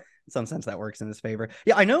 but in some sense that works in his favor.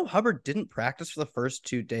 Yeah, I know Hubbard didn't practice for the first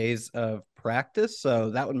 2 days of practice,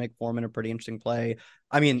 so that would make Foreman a pretty interesting play.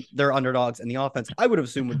 I mean, they're underdogs, and the offense I would have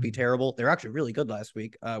assumed would be terrible. They're actually really good last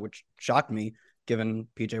week, which shocked me given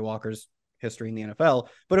PJ Walker's history in the NFL.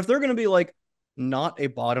 But if they're going to be like not a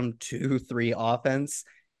bottom 2-3 offense,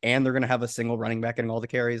 and they're going to have a single running back getting all the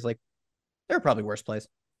carries, like there are probably worse plays.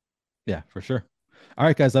 Yeah, for sure. All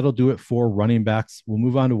right, guys, that'll do it for running backs. We'll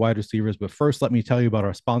move on to wide receivers, but first, let me tell you about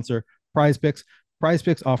our sponsor, Prize Picks. Prize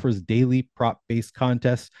Picks offers daily prop-based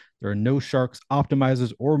contests. There are no sharks,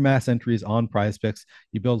 optimizers, or mass entries on Prize Picks.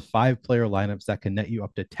 You build 5-player lineups that can net you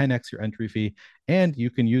up to 10x your entry fee, and you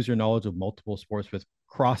can use your knowledge of multiple sports with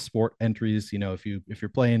cross-sport entries. You know, if you're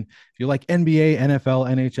playing, if you like NBA,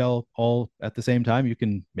 NFL, NHL all at the same time, you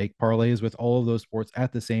can make parlays with all of those sports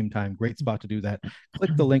at the same time. Great spot to do that.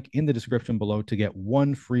 Click the link in the description below to get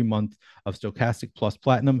 1 free month of Stokastic Plus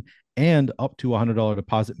Platinum and up to $100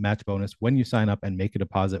 deposit match bonus when you sign up and make a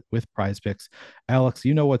deposit with Prize Picks. Alex,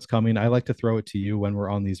 you know what's coming. I like to throw it to you when we're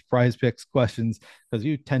on these Prize Picks questions because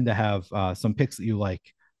you tend to have some picks that you like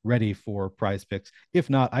ready for Prize Picks. If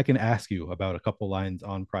not, I can ask you about a couple lines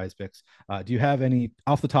on Prize Picks. Do you have any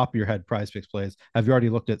off the top of your head Prize Picks plays? Have you already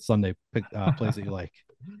looked at Sunday plays that you like?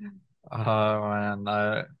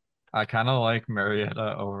 Man, I kind of like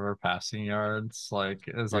Mariota over passing yards, like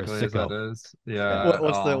as ugly as that is. Yeah.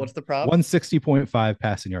 What's the prop? 160.5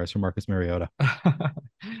 passing yards for Marcus Mariota.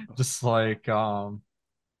 Just like I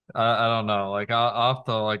don't know, like I'll have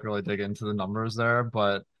to like really dig into the numbers there,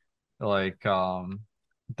 but like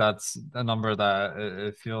that's a number that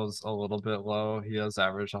it feels a little bit low. He has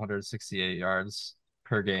averaged 168 yards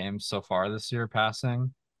per game so far this year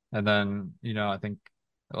passing. And then, you know, I think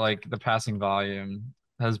like the passing volume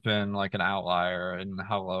has been like an outlier in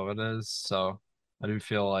how low it is. So I do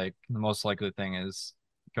feel like the most likely thing is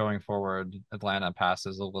going forward, Atlanta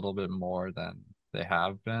passes a little bit more than they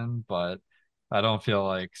have been, but I don't feel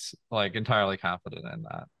like entirely confident in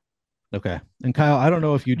that. Okay. And Kyle, I don't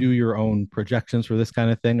know if you do your own projections for this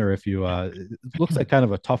kind of thing or if you, it looks like kind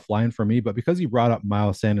of a tough line for me, but because you brought up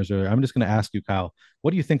Miles Sanders earlier, I'm just going to ask you, Kyle,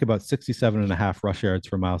 what do you think about 67.5 rush yards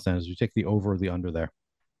for Miles Sanders? Do you take the over or the under there?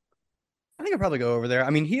 I think I'll probably go over there. I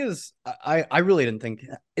mean, I really didn't think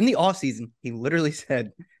in the offseason, he literally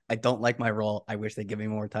said, I don't like my role. I wish they'd give me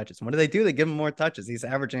more touches. And what do? They give him more touches. He's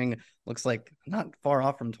averaging, looks like not far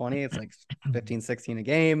off from 20. It's like 15, 16 a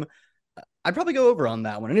game. I'd probably go over on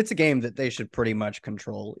that one. And it's a game that they should pretty much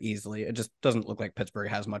control easily. It just doesn't look like Pittsburgh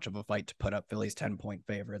has much of a fight to put up Philly's 10-point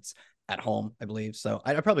favorites at home, I believe. So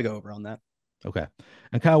I'd probably go over on that. Okay.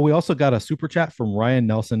 And Kyle, we also got a super chat from Ryan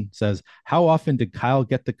Nelson. Says, how often did Kyle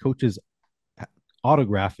get the coach's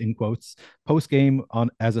autograph in quotes post game on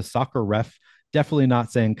as a soccer ref? Definitely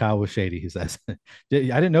not saying Kyle was shady, he says. I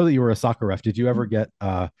didn't know that you were a soccer ref. Did you ever get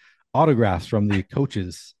autographs from the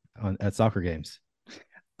coaches at soccer games?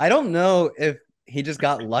 I don't know if he just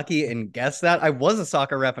got lucky and guessed that. I was a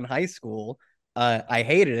soccer ref in high school. I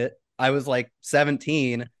hated it. I was like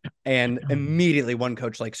 17 and immediately one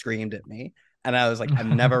coach like screamed at me. And I was like,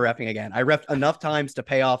 I'm never reffing again. I reffed enough times to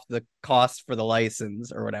pay off the cost for the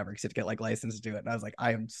license or whatever, because you had to get like license to do it. And I was like,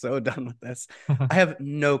 I am so done with this. I have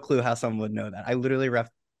no clue how someone would know that. I literally reffed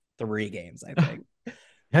 3 games, I think.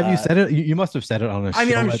 Have you said it? You must have said it on a show. I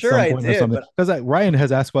mean, I'm sure I did. Because Ryan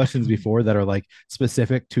has asked questions before that are like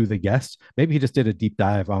specific to the guest. Maybe he just did a deep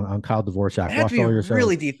dive on Kyle Dvorak. It had to be a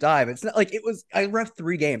really deep dive. It's not like it was. I ref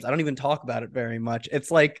 3 games. I don't even talk about it very much.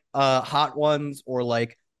 It's like Hot Ones or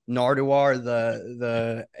like Nardwuar,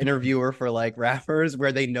 the interviewer for like rappers,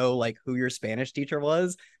 where they know like who your Spanish teacher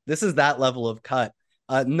was. This is that level of cut.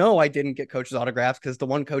 No, I didn't get coaches' autographs because the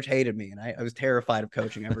one coach hated me, and I was terrified of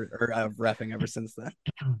coaching of reffing ever since then.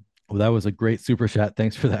 Well, that was a great super chat.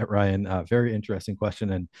 Thanks for that, Ryan. Very interesting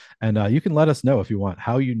question, and you can let us know if you want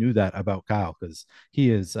how you knew that about Kyle, because he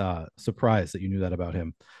is surprised that you knew that about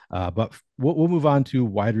him. But we'll move on to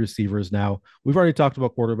wide receivers now. We've already talked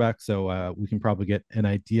about quarterbacks, so we can probably get an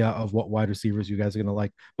idea of what wide receivers you guys are going to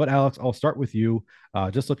like. But Alex, I'll start with you.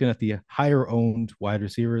 Just looking at the higher owned wide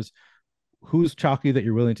receivers, who's chalky that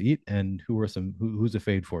you're willing to eat, and who's a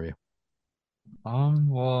fade for you?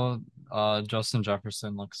 Well, Justin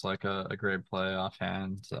Jefferson looks like a great play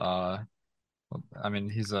offhand. I mean,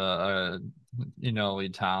 he's a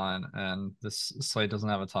elite talent, and this slate doesn't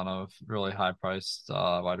have a ton of really high priced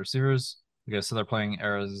wide receivers. Okay, so they're playing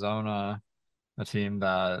Arizona, a team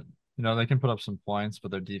that they can put up some points,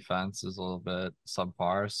 but their defense is a little bit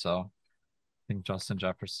subpar. So I think Justin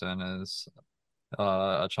Jefferson is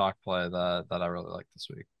a chalk play that I really like this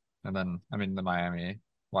week. And then I mean the Miami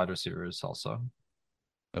wide receivers also.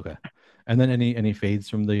 Okay. And then any fades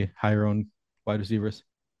from the higher owned wide receivers?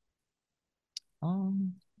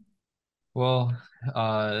 Well,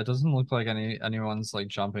 it doesn't look like anyone's like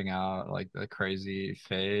jumping out like a crazy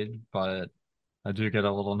fade, but I do get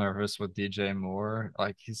a little nervous with DJ Moore.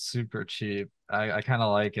 Like he's super cheap. I kind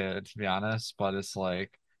of like it, to be honest, but it's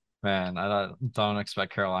like, man, I don't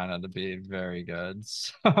expect Carolina to be very good.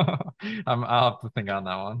 So I'll have to think on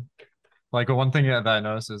that one. Like one thing that I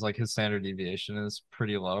noticed is like his standard deviation is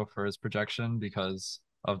pretty low for his projection because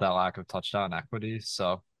of that lack of touchdown equity.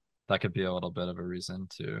 So that could be a little bit of a reason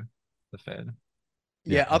to the fade.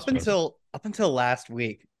 Yeah, up until last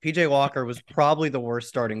week, PJ Walker was probably the worst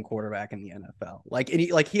starting quarterback in the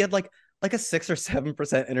NFL. He had like a 6 or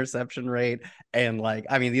 7% interception rate, and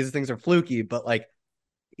I mean these things are fluky, but like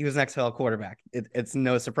he was an XFL quarterback. It's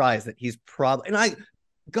no surprise that he's probably, and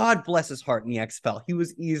God bless his heart in the XFL. He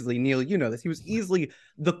was easily, Neil, you know this. He was easily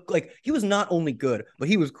he was not only good, but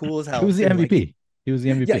he was cool as hell. He was the MVP. He was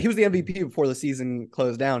the MVP. Yeah, he was the MVP before the season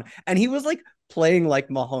closed down. And he was playing like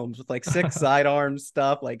Mahomes with 6 sidearm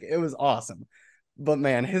stuff. It was awesome. But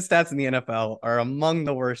man, his stats in the NFL are among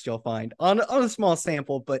the worst you'll find on a small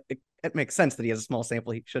sample, but it makes sense that he has a small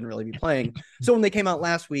sample. He shouldn't really be playing. So when they came out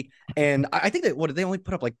last week, and I think that they only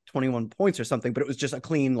put up 21 points or something, but it was just a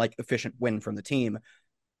clean, efficient win from the team.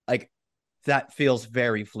 That feels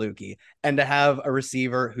very fluky. And to have a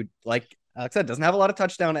receiver who, like Alex said, doesn't have a lot of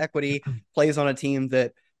touchdown equity, plays on a team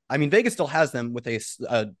that, I mean, Vegas still has them with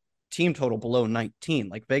a team total below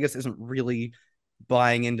 19. Vegas isn't really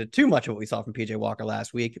buying into too much of what we saw from PJ Walker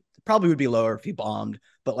last week. It probably would be lower if he bombed,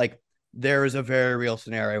 but there is a very real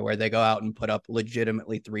scenario where they go out and put up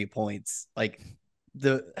legitimately 3 points.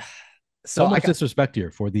 So much disrespect here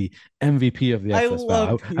for the MVP of the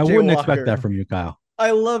XFL. I wouldn't expect that from you, Kyle.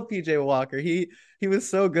 I love PJ Walker. He was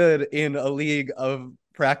so good in a league of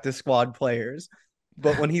practice squad players,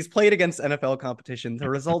 but when he's played against NFL competition, the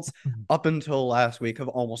results up until last week have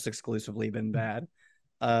almost exclusively been bad.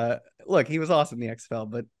 Look, he was awesome in the XFL,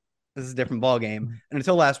 but this is a different ball game. And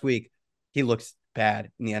until last week, he looks bad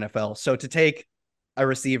in the NFL. So to take a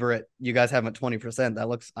receiver at, you guys have him at 20%, that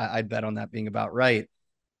looks, I'd bet on that being about right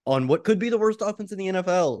on what could be the worst offense in the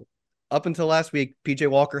NFL. Up until last week, PJ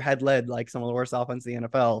Walker had led some of the worst offense in the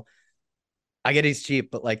NFL. I get he's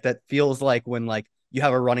cheap, but that feels like when you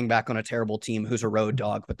have a running back on a terrible team who's a road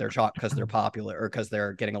dog, but they're chalk because they're popular or because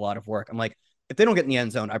they're getting a lot of work. I'm like, if they don't get in the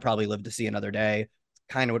end zone, I probably live to see another day. It's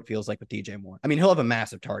kind of what it feels like with DJ Moore. I mean, he'll have a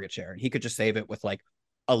massive target share and he could just save it with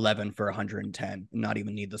 11 for 110 and not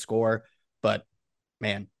even need the score. But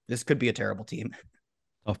man, this could be a terrible team.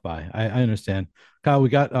 Tough buy. I understand. Kyle, we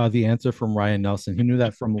got the answer from Ryan Nelson. He knew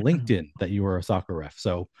that from LinkedIn that you were a soccer ref.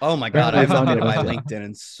 So, oh my God, I've not been to my LinkedIn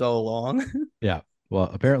in so long. Yeah.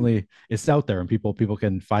 Well, apparently it's out there and people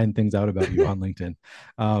can find things out about you on LinkedIn.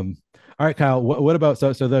 All right, Kyle, what about,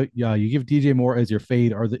 you give DJ Moore as your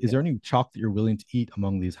fade. Is there any chalk that you're willing to eat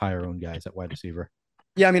among these higher owned guys at wide receiver?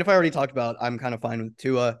 Yeah, I mean, if I already talked about, I'm kind of fine with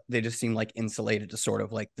Tua. They just seem insulated to sort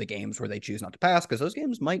of the games where they choose not to pass, because those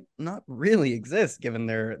games might not really exist given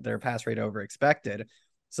their pass rate over expected.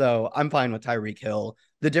 So I'm fine with Tyreek Hill.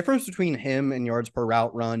 The difference between him and yards per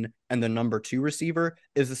route run and the number 2 receiver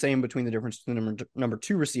is the same between the difference between the number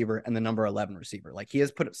 2 receiver and the number 11 receiver. He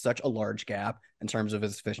has put such a large gap in terms of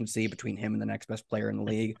his efficiency between him and the next best player in the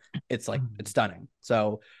league. It's it's stunning.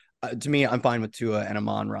 So to me, I'm fine with Tua and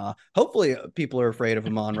Amon-Ra. Hopefully people are afraid of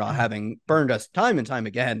Amon-Ra having burned us time and time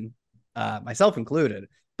again, myself included.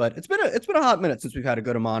 But it's been a hot minute since we've had a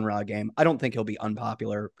good Amon-Ra game. I don't think he'll be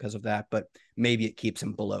unpopular because of that, but maybe it keeps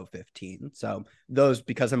him below 15. So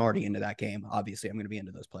because I'm already into that game, obviously I'm going to be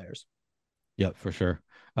into those players. Yeah, for sure.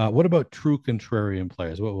 What about true contrarian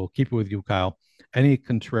players? We'll keep it with you, Kyle. Any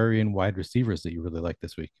contrarian wide receivers that you really like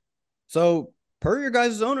this week? So per your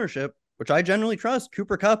guys' ownership, which I generally trust,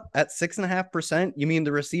 Cooper Kupp at 6.5%. You mean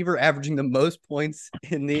the receiver averaging the most points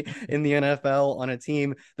in the NFL on a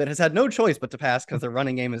team that has had no choice but to pass because their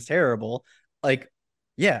running game is terrible. Like,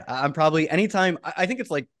 yeah, I'm probably anytime. I think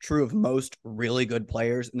it's like true of most really good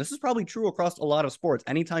players, and this is probably true across a lot of sports.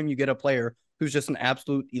 Anytime you get a player who's just an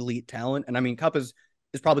absolute elite talent, and I mean, Kupp is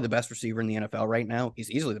probably the best receiver in the NFL right now.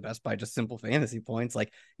 He's easily the best by just simple fantasy points.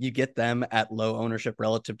 Like, you get them at low ownership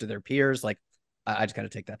relative to their peers. Like, I just got to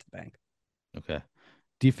take that to the bank. Okay.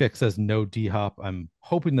 DFix says no D Hop. I'm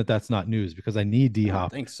hoping that that's not news because I need D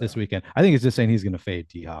Hop this weekend. I think it's just saying he's going to fade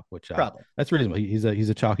D Hop, which probably that's reasonable. He's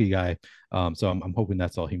a chalky guy. So I'm hoping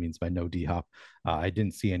that's all he means by no D Hop. I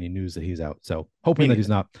didn't see any news that he's out. So hoping that he's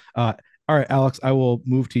not. All right, Alex, I will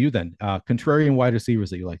move to you then. Contrarian wide receivers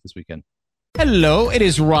that you like this weekend. Hello, it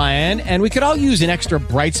is Ryan, and we could all use an extra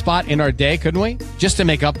bright spot in our day, couldn't we? Just to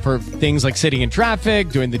make up for things like sitting in traffic,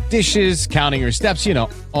 doing the dishes, counting your steps,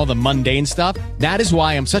 all the mundane stuff. That is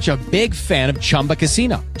why I'm such a big fan of Chumba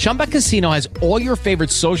Casino. Chumba Casino has all your favorite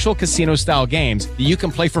social casino-style games that you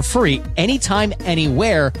can play for free anytime,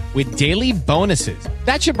 anywhere with daily bonuses.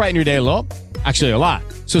 That should brighten your day a little. Actually, a lot.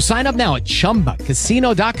 So sign up now at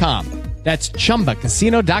ChumbaCasino.com. That's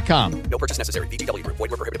ChumbaCasino.com. No purchase necessary. VGW Group.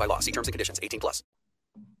 Void where prohibited by law. See terms and conditions. 18+.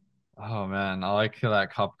 Oh man, I like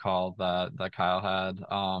that Kupp call that Kyle had.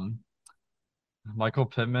 Michael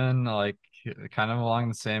Pittman, like kind of along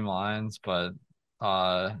the same lines, but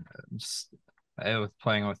just with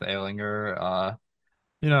playing with Ehlinger,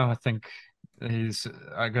 I think he's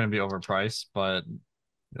going to be overpriced, but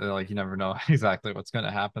like you never know exactly what's going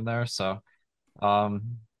to happen there. So, but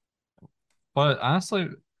honestly.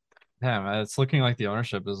 Damn, it's looking like the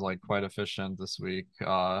ownership is like quite efficient this week,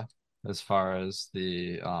 as far as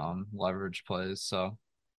the leverage plays. So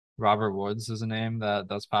Robert Woods is a name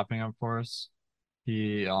that's popping up for us.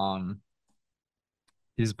 He's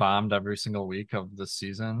bombed every single week of the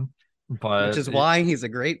season, but which is why he's a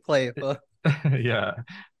great play. Yeah,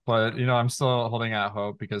 but I'm still holding out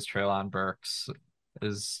hope because Treylon Burks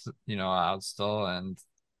is out still, and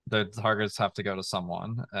the targets have to go to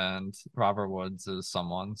someone, and Robert Woods is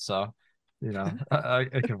someone. So,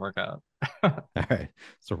 it can work out. All right.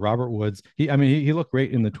 So Robert Woods, he looked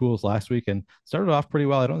great in the tools last week and started off pretty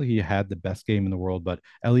well. I don't think he had the best game in the world, but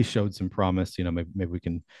at least showed some promise. Maybe we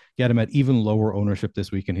can get him at even lower ownership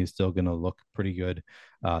this week, and he's still going to look pretty good.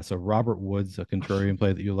 So Robert Woods, a contrarian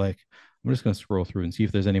play that you like. I'm just going to scroll through and see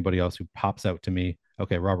if there's anybody else who pops out to me.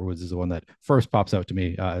 Okay, Robert Woods is the one that first pops out to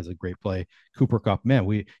me as a great play. Cooper Kupp, man,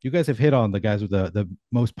 you guys have hit on the guys with the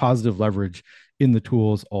most positive leverage in the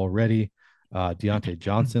tools already. Deontay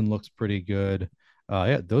Johnson looks pretty good.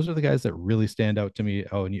 Yeah, those are the guys that really stand out to me.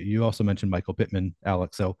 Oh, and you also mentioned Michael Pittman,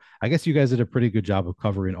 Alex. So I guess you guys did a pretty good job of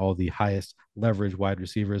covering all the highest leverage wide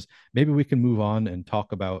receivers. Maybe we can move on and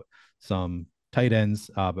talk about some tight ends.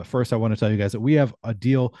 But first, I want to tell you guys that we have a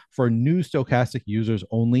deal for new Stokastic users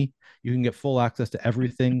only. You can get full access to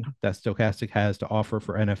everything that Stokastic has to offer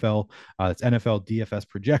for NFL. It's NFL DFS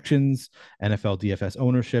projections, NFL DFS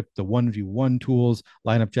ownership, the 1v1 tools,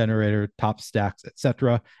 lineup generator, top stacks,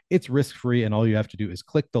 etc. It's risk-free, and all you have to do is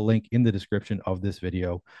click the link in the description of this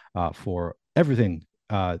video for everything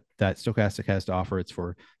that Stokastic has to offer. It's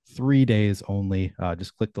for 3 days only.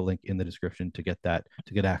 Just click the link in the description to get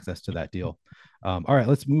access to that deal. All right,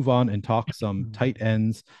 let's move on and talk some tight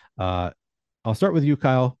ends. I'll start with you,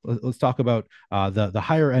 Kyle. Let's talk about the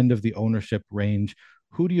higher end of the ownership range.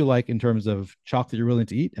 Who do you like in terms of chalk that you're willing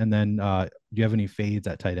to eat? And then do you have any fades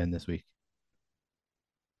at tight end this week?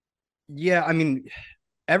 Yeah, I mean,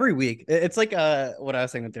 every week it's like what I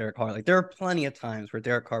was saying with Derek Carr. Like, there are plenty of times where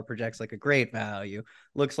Derek Carr projects like a great value.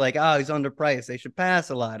 Looks like, he's underpriced. They should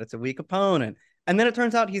pass a lot. It's a weak opponent. And then it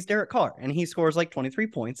turns out he's Derek Carr and he scores like 23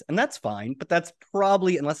 points, and that's fine. But that's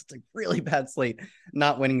probably, unless it's a really bad slate,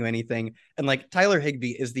 not winning you anything. And like Tyler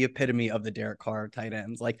Higbee is the epitome of the Derek Carr tight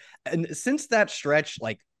ends. Like, and since that stretch,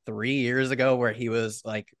 like 3 years ago, where he was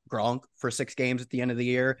like Gronk for 6 games at the end of the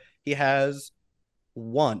year, he has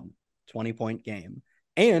one 20-point game.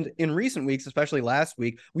 And in recent weeks, especially last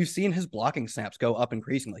week, we've seen his blocking snaps go up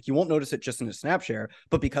increasingly. Like, you won't notice it just in his snap share,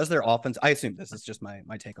 but because their offense, I assume this is just my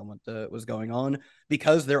take on what was going on,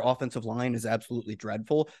 because their offensive line is absolutely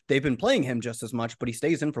dreadful. They've been playing him just as much, but he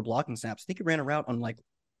stays in for blocking snaps. I think he ran a route on like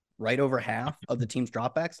right over half of the team's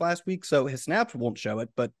dropbacks last week. So his snaps won't show it,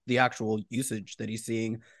 but the actual usage that he's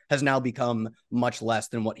seeing has now become much less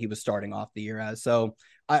than what he was starting off the year as. So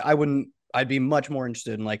I'd be much more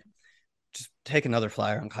interested in like, just take another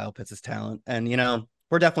flyer on Kyle Pitts' talent. And,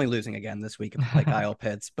 We're definitely losing again this week if we play Kyle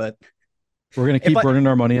Pitts, but we're going to keep burning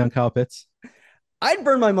our money on Kyle Pitts. I'd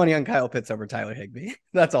burn my money on Kyle Pitts over Tyler Higbee.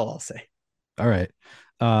 That's all I'll say. All right.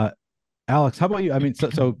 Alex, how about you? I mean,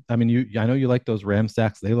 I mean, I know you like those Ram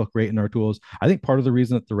stacks. They look great in our tools. I think part of the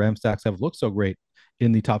reason that the Ram stacks have looked so great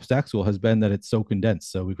in the top stack tool has been that it's so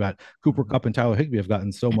condensed. So we've got Cooper Kupp and Tyler Higbee have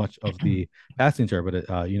gotten so much of the passing share, but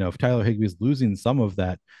if Tyler Higbee is losing some of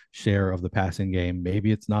that share of the passing game,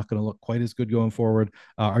 maybe it's not going to look quite as good going forward.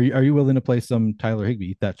 Are you willing to play some Tyler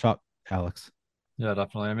Higbee? Eat that chop, Alex. Yeah,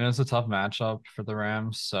 definitely. I mean, it's a tough matchup for the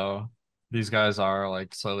Rams, so these guys are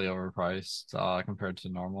like slightly overpriced compared to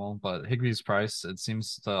normal, but Higbee's price, it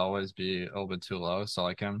seems to always be a little bit too low, so I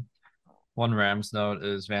like him. One Rams note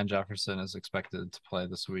is Van Jefferson is expected to play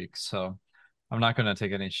this week, so I'm not going to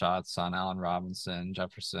take any shots on Allen Robinson,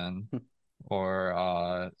 Jefferson,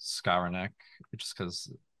 or Skowronek, just because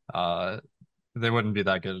they wouldn't be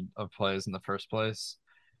that good of plays in the first place.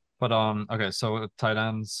 But okay, so with tight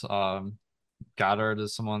ends, Goddard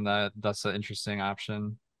is someone that's an interesting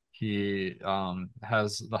option. He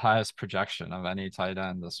has the highest projection of any tight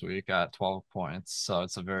end this week at 12 points, so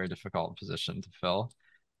it's a very difficult position to fill.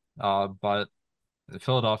 But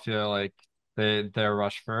Philadelphia, like they're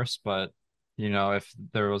rush first, but if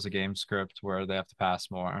there was a game script where they have to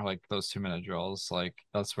pass more, like those 2-minute drills, like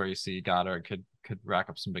that's where you see Goddard could rack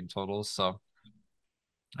up some big totals. So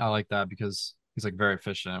I like that because he's like very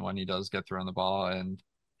efficient when he does get thrown the ball, and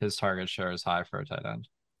his target share is high for a tight end.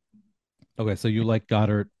 Okay, so you like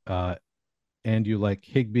Goddard and you like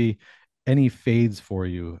Higbee. Any fades for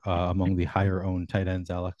you among the higher owned tight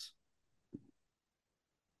ends, Alex?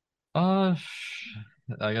 I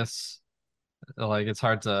guess like it's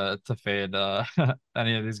hard to fade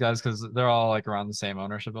any of these guys because they're all like around the same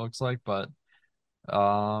ownership, it looks like. But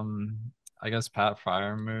I guess Pat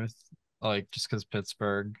Freiermuth, like just because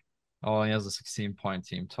Pittsburgh only has a 16-point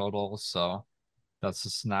team total, so that's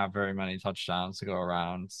just not very many touchdowns to go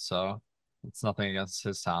around. So it's nothing against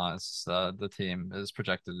his talent. It's just, the team is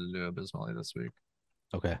projected to do abysmally this week.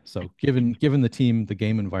 Okay, so given the team, the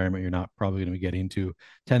game environment, you're not probably going to be getting to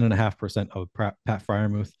 10.5% of Pat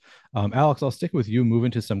Freiermuth. Alex, I'll stick with you. Move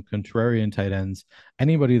into some contrarian tight ends.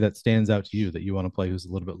 Anybody that stands out to you that you want to play who's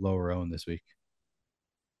a little bit lower owned this week?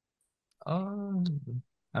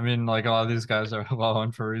 I mean, like a lot of these guys are low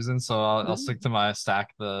owned for a reason, so I'll stick to my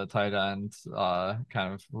stack the tight end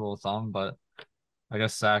kind of rule of thumb. But I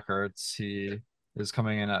guess Zach Ertz, he is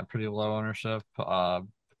coming in at pretty low ownership.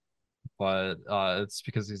 But it's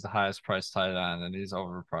because he's the highest priced tight end and he's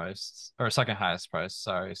overpriced, or second highest price.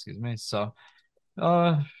 Sorry, excuse me. So,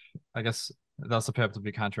 I guess that's a pick to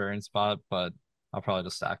be contrarian spot, but I'll probably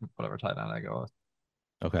just stack whatever tight end I go with.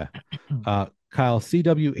 Okay. Kyle,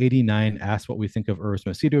 CW89 asked what we think of Irv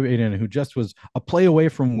Smith. CW89, who just was a play away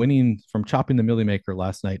from chopping the Millie Maker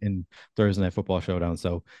last night in Thursday Night Football Showdown.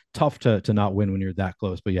 So tough to not win when you're that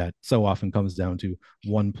close. But yeah, it so often comes down to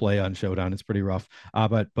one play on Showdown. It's pretty rough.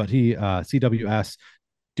 But he CW asks,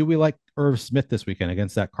 do we like Irv Smith this weekend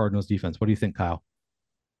against that Cardinals defense? What do you think, Kyle?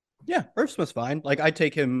 Yeah, Irv Smith's fine. Like, I'd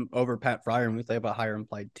take him over Pat Freiermuth. They have a higher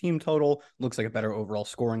implied team total. Looks like a better overall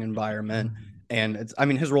scoring environment. And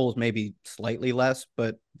his role is maybe slightly less,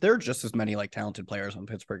 but there are just as many like talented players on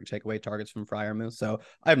Pittsburgh to take away targets from Freiermuth. So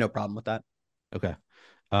I have no problem with that. Okay.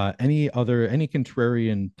 Any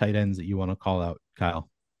contrarian tight ends that you want to call out, Kyle?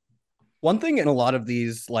 One thing in a lot of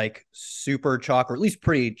these like super chalk, or at least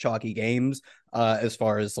pretty chalky games, as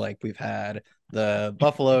far as like we've had the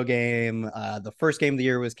Buffalo game, the first game of the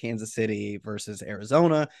year was Kansas City versus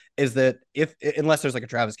Arizona, is that unless there's like a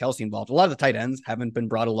Travis Kelce involved, a lot of the tight ends haven't been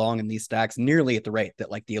brought along in these stacks nearly at the rate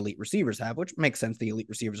that like the elite receivers have, which makes sense. The elite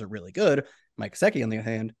receivers are really good. Mike Gesicki, on the other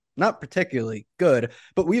hand, not particularly good,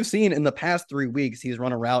 but we've seen in the past 3 weeks, he's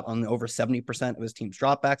run a route on over 70% of his team's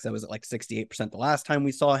dropbacks. That was at like 68% the last time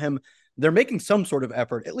we saw him. They're making some sort of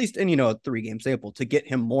effort, at least in, a 3-game sample, to get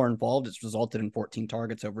him more involved. It's resulted in 14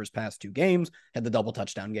 targets over his past 2 games, had the double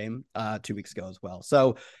touchdown game 2 weeks ago as well.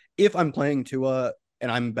 So if I'm playing Tua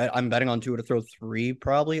and I'm betting on Tua to throw 3,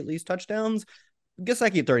 probably at least touchdowns,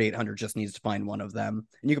 Gesicki at 3,800 just needs to find one of them.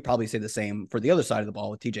 And you could probably say the same for the other side of the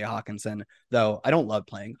ball with TJ Hawkinson, though I don't love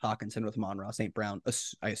playing Hawkinson with Amon-Ra St. Brown.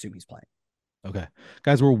 I assume he's playing. Okay,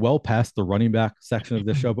 guys, we're well past the running back section of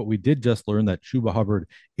this show, but we did just learn that Chuba Hubbard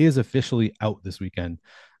is officially out this weekend.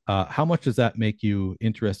 How much does that make you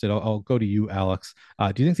interested? I'll go to you, Alex.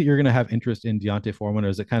 Do you think that you're going to have interest in D'Onta Foreman, or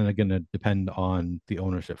is it kind of going to depend on the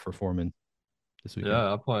ownership for Foreman this weekend? Yeah,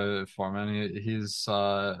 I'll play Foreman. He's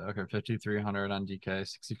 5,300 on DK,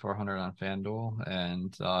 6,400 on FanDuel,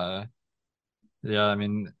 and yeah, I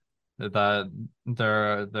mean, that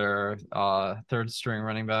their third string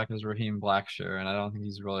running back is Raheem Blackshear, and I don't think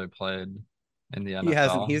he's really played in the NFL. He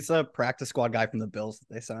hasn't. He's a practice squad guy from the Bills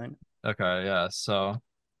that they signed. Okay, yeah. So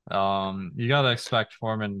you gotta expect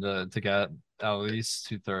Foreman to get at least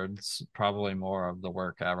 2/3, probably more of the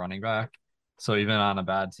work at running back. So even on a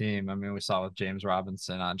bad team, I mean, we saw with James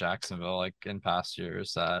Robinson on Jacksonville, like in past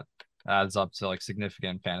years, that adds up to like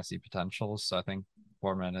significant fantasy potential. So I think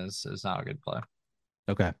Foreman is not a good play.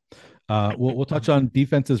 Okay. We'll touch on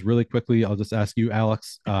defenses really quickly. I'll just ask you,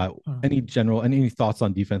 Alex, any thoughts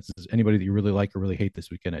on defenses? Anybody that you really like or really hate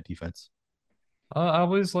this weekend at defense? I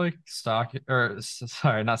always like stacking or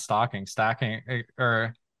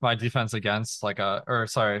my defense against like going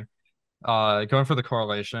for the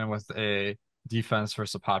correlation with a defense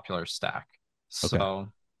versus a popular stack. Okay.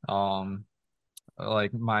 So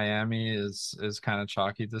like Miami is kind of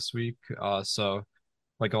chalky this week. So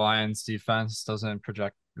like a Lions defense doesn't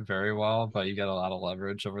project very well, but you get a lot of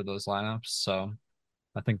leverage over those lineups. So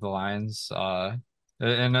I think the Lions,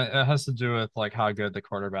 and it has to do with like how good the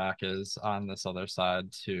quarterback is on this other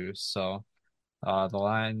side too. So the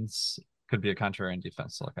Lions could be a contrarian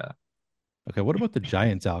defense to look at. Okay, what about the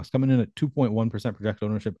Giants, Alex? Coming in at 2.1% projected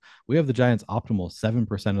ownership. We have the Giants optimal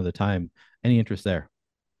 7% of the time. Any interest there?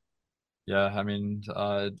 Yeah, I mean,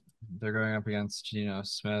 they're going up against Geno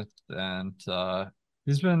Smith, and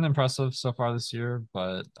he's been impressive so far this year,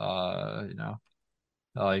 but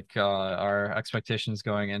like our expectations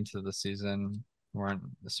going into the season weren't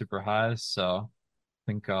super high, so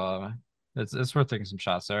I think it's worth taking some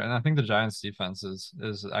shots there. And I think the Giants defense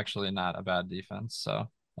is actually not a bad defense, so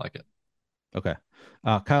I like it. Okay.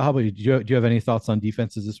 Kyle, how about you? Do you have any thoughts on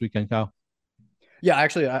defenses this weekend, Kyle? Yeah,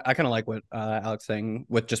 actually, I kind of like what Alex saying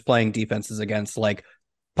with just playing defenses against like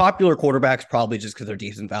popular quarterbacks, probably just because they're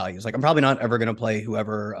decent values. Like I'm probably not ever going to play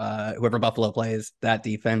whoever Buffalo plays that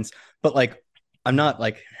defense, but like I'm not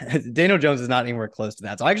like Daniel Jones is not anywhere close to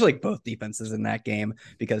that. So I actually like both defenses in that game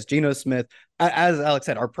because Geno Smith, as Alex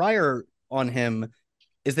said, our prior on him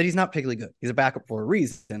is that he's not particularly good. He's a backup for a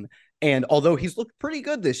reason. And although he's looked pretty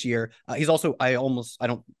good this year, he's also, I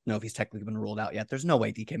don't know if he's technically been ruled out yet. There's no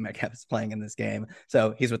way DK Metcalf is playing in this game.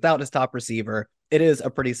 So he's without his top receiver. It is a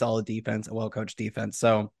pretty solid defense, a well-coached defense.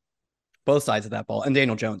 So both sides of that ball. And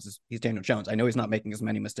Daniel Jones he's Daniel Jones. I know he's not making as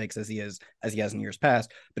many mistakes as he has in years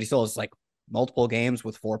past, but he still has like multiple games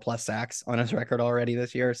with 4+ sacks on his record already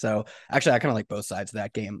this year. So actually, I kind of like both sides of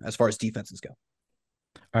that game as far as defenses go.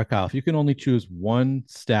 All right, Kyle, if you can only choose one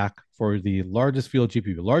stack for the largest field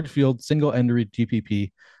GPP, large field, single entry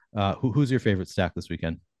GPP, who's your favorite stack this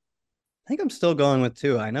weekend? I think I'm still going with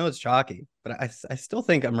 2. I know it's chalky, but I still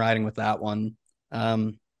think I'm riding with that one.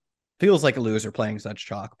 Feels like a loser playing such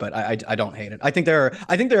chalk, but I don't hate it. I think there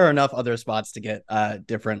are enough other spots to get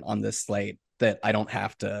different on this slate that I don't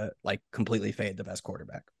have to like completely fade the best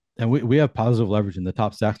quarterback. And we have positive leverage in the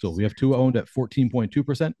top stack tool. We have 2 owned at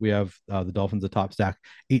 14.2%. We have the Dolphins, the top stack,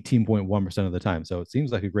 18.1% of the time. So it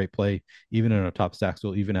seems like a great play, even in a top stack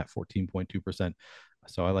tool, even at 14.2%.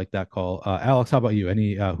 So I like that call. Alex, how about you?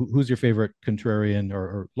 Any who's your favorite contrarian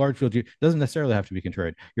or large field? Doesn't necessarily have to be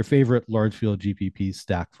contrarian. Your favorite large field GPP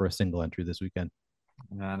stack for a single entry this weekend?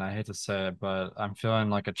 Man, I hate to say it, but I'm feeling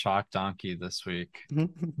like a chalk donkey this week.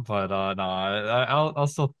 But no, I'll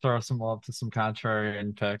still throw some love to some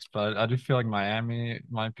contrarian picks, but I do feel like Miami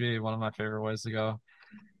might be one of my favorite ways to go.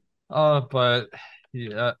 But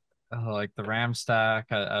yeah, like the Ram stack,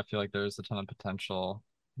 I feel like there's a ton of potential.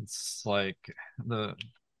 It's like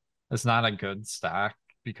it's not a good stack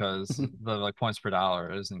because the like points per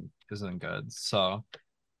dollar isn't good. So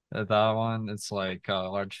that one, it's like a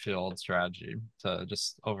large field strategy to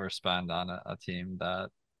just overspend on a team that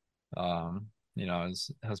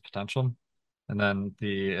has potential. And then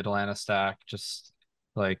the Atlanta stack, just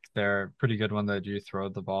like they're pretty good when they do throw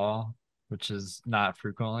the ball, which is not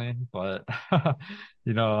frequently, but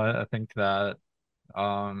I think that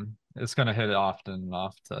it's going to hit it often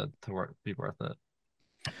enough to be worth it.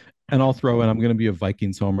 And I'll throw in, I'm going to be a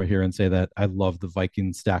Vikings homer here and say that I love the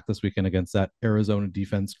Vikings stack this weekend against that Arizona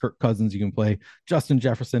defense. Kirk Cousins, you can play Justin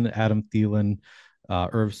Jefferson, Adam Thielen,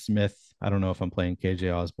 Irv Smith. I don't know if I'm playing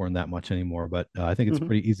KJ Osborne that much anymore, but I think it's a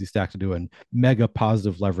pretty easy stack to do and mega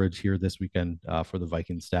positive leverage here this weekend for the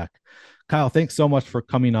Vikings stack. Kyle, thanks so much for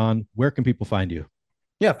coming on. Where can people find you?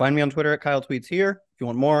 Yeah, find me on Twitter at Kyle Tweets here. If you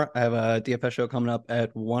want more, I have a DFS show coming up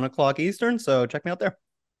at 1:00 Eastern, so check me out there.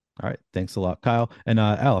 All right. Thanks a lot, Kyle. And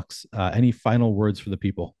Alex, any final words for the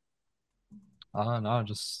people? No,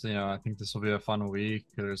 just, I think this will be a fun week.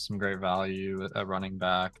 There's some great value at running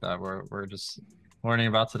back that we're just learning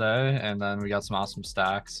about today. And then we got some awesome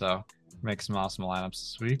stacks. So make some awesome lineups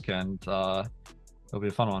this week, and it'll be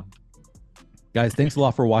a fun one. Guys, thanks a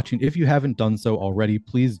lot for watching. If you haven't done so already,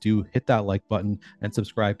 please do hit that like button and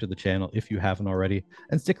subscribe to the channel if you haven't already.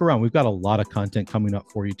 And stick around. We've got a lot of content coming up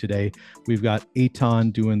for you today. We've got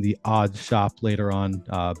Aton doing the Odds Shop later on,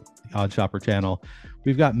 Odd Shopper channel.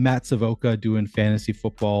 We've got Matt Savoca doing fantasy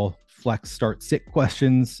football flex start sit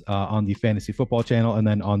questions on the fantasy football channel. And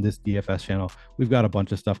then on this DFS channel, we've got a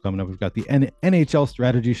bunch of stuff coming up. We've got the NHL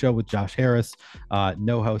strategy show with Josh Harris,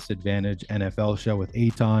 No House Advantage NFL show with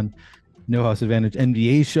Aton, No House Advantage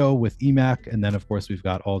NBA show with EMAC, and then of course we've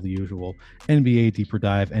got all the usual NBA deeper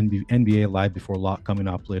dive, NBA live before lock coming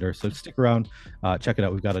up later. So stick around, check it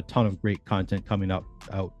out. We've got a ton of great content coming up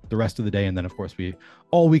out the rest of the day, and then of course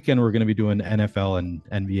all weekend we're going to be doing NFL and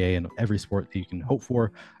NBA and every sport that you can hope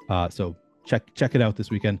for. So check it out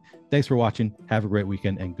this weekend. Thanks for watching. Have a great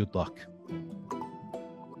weekend and good luck.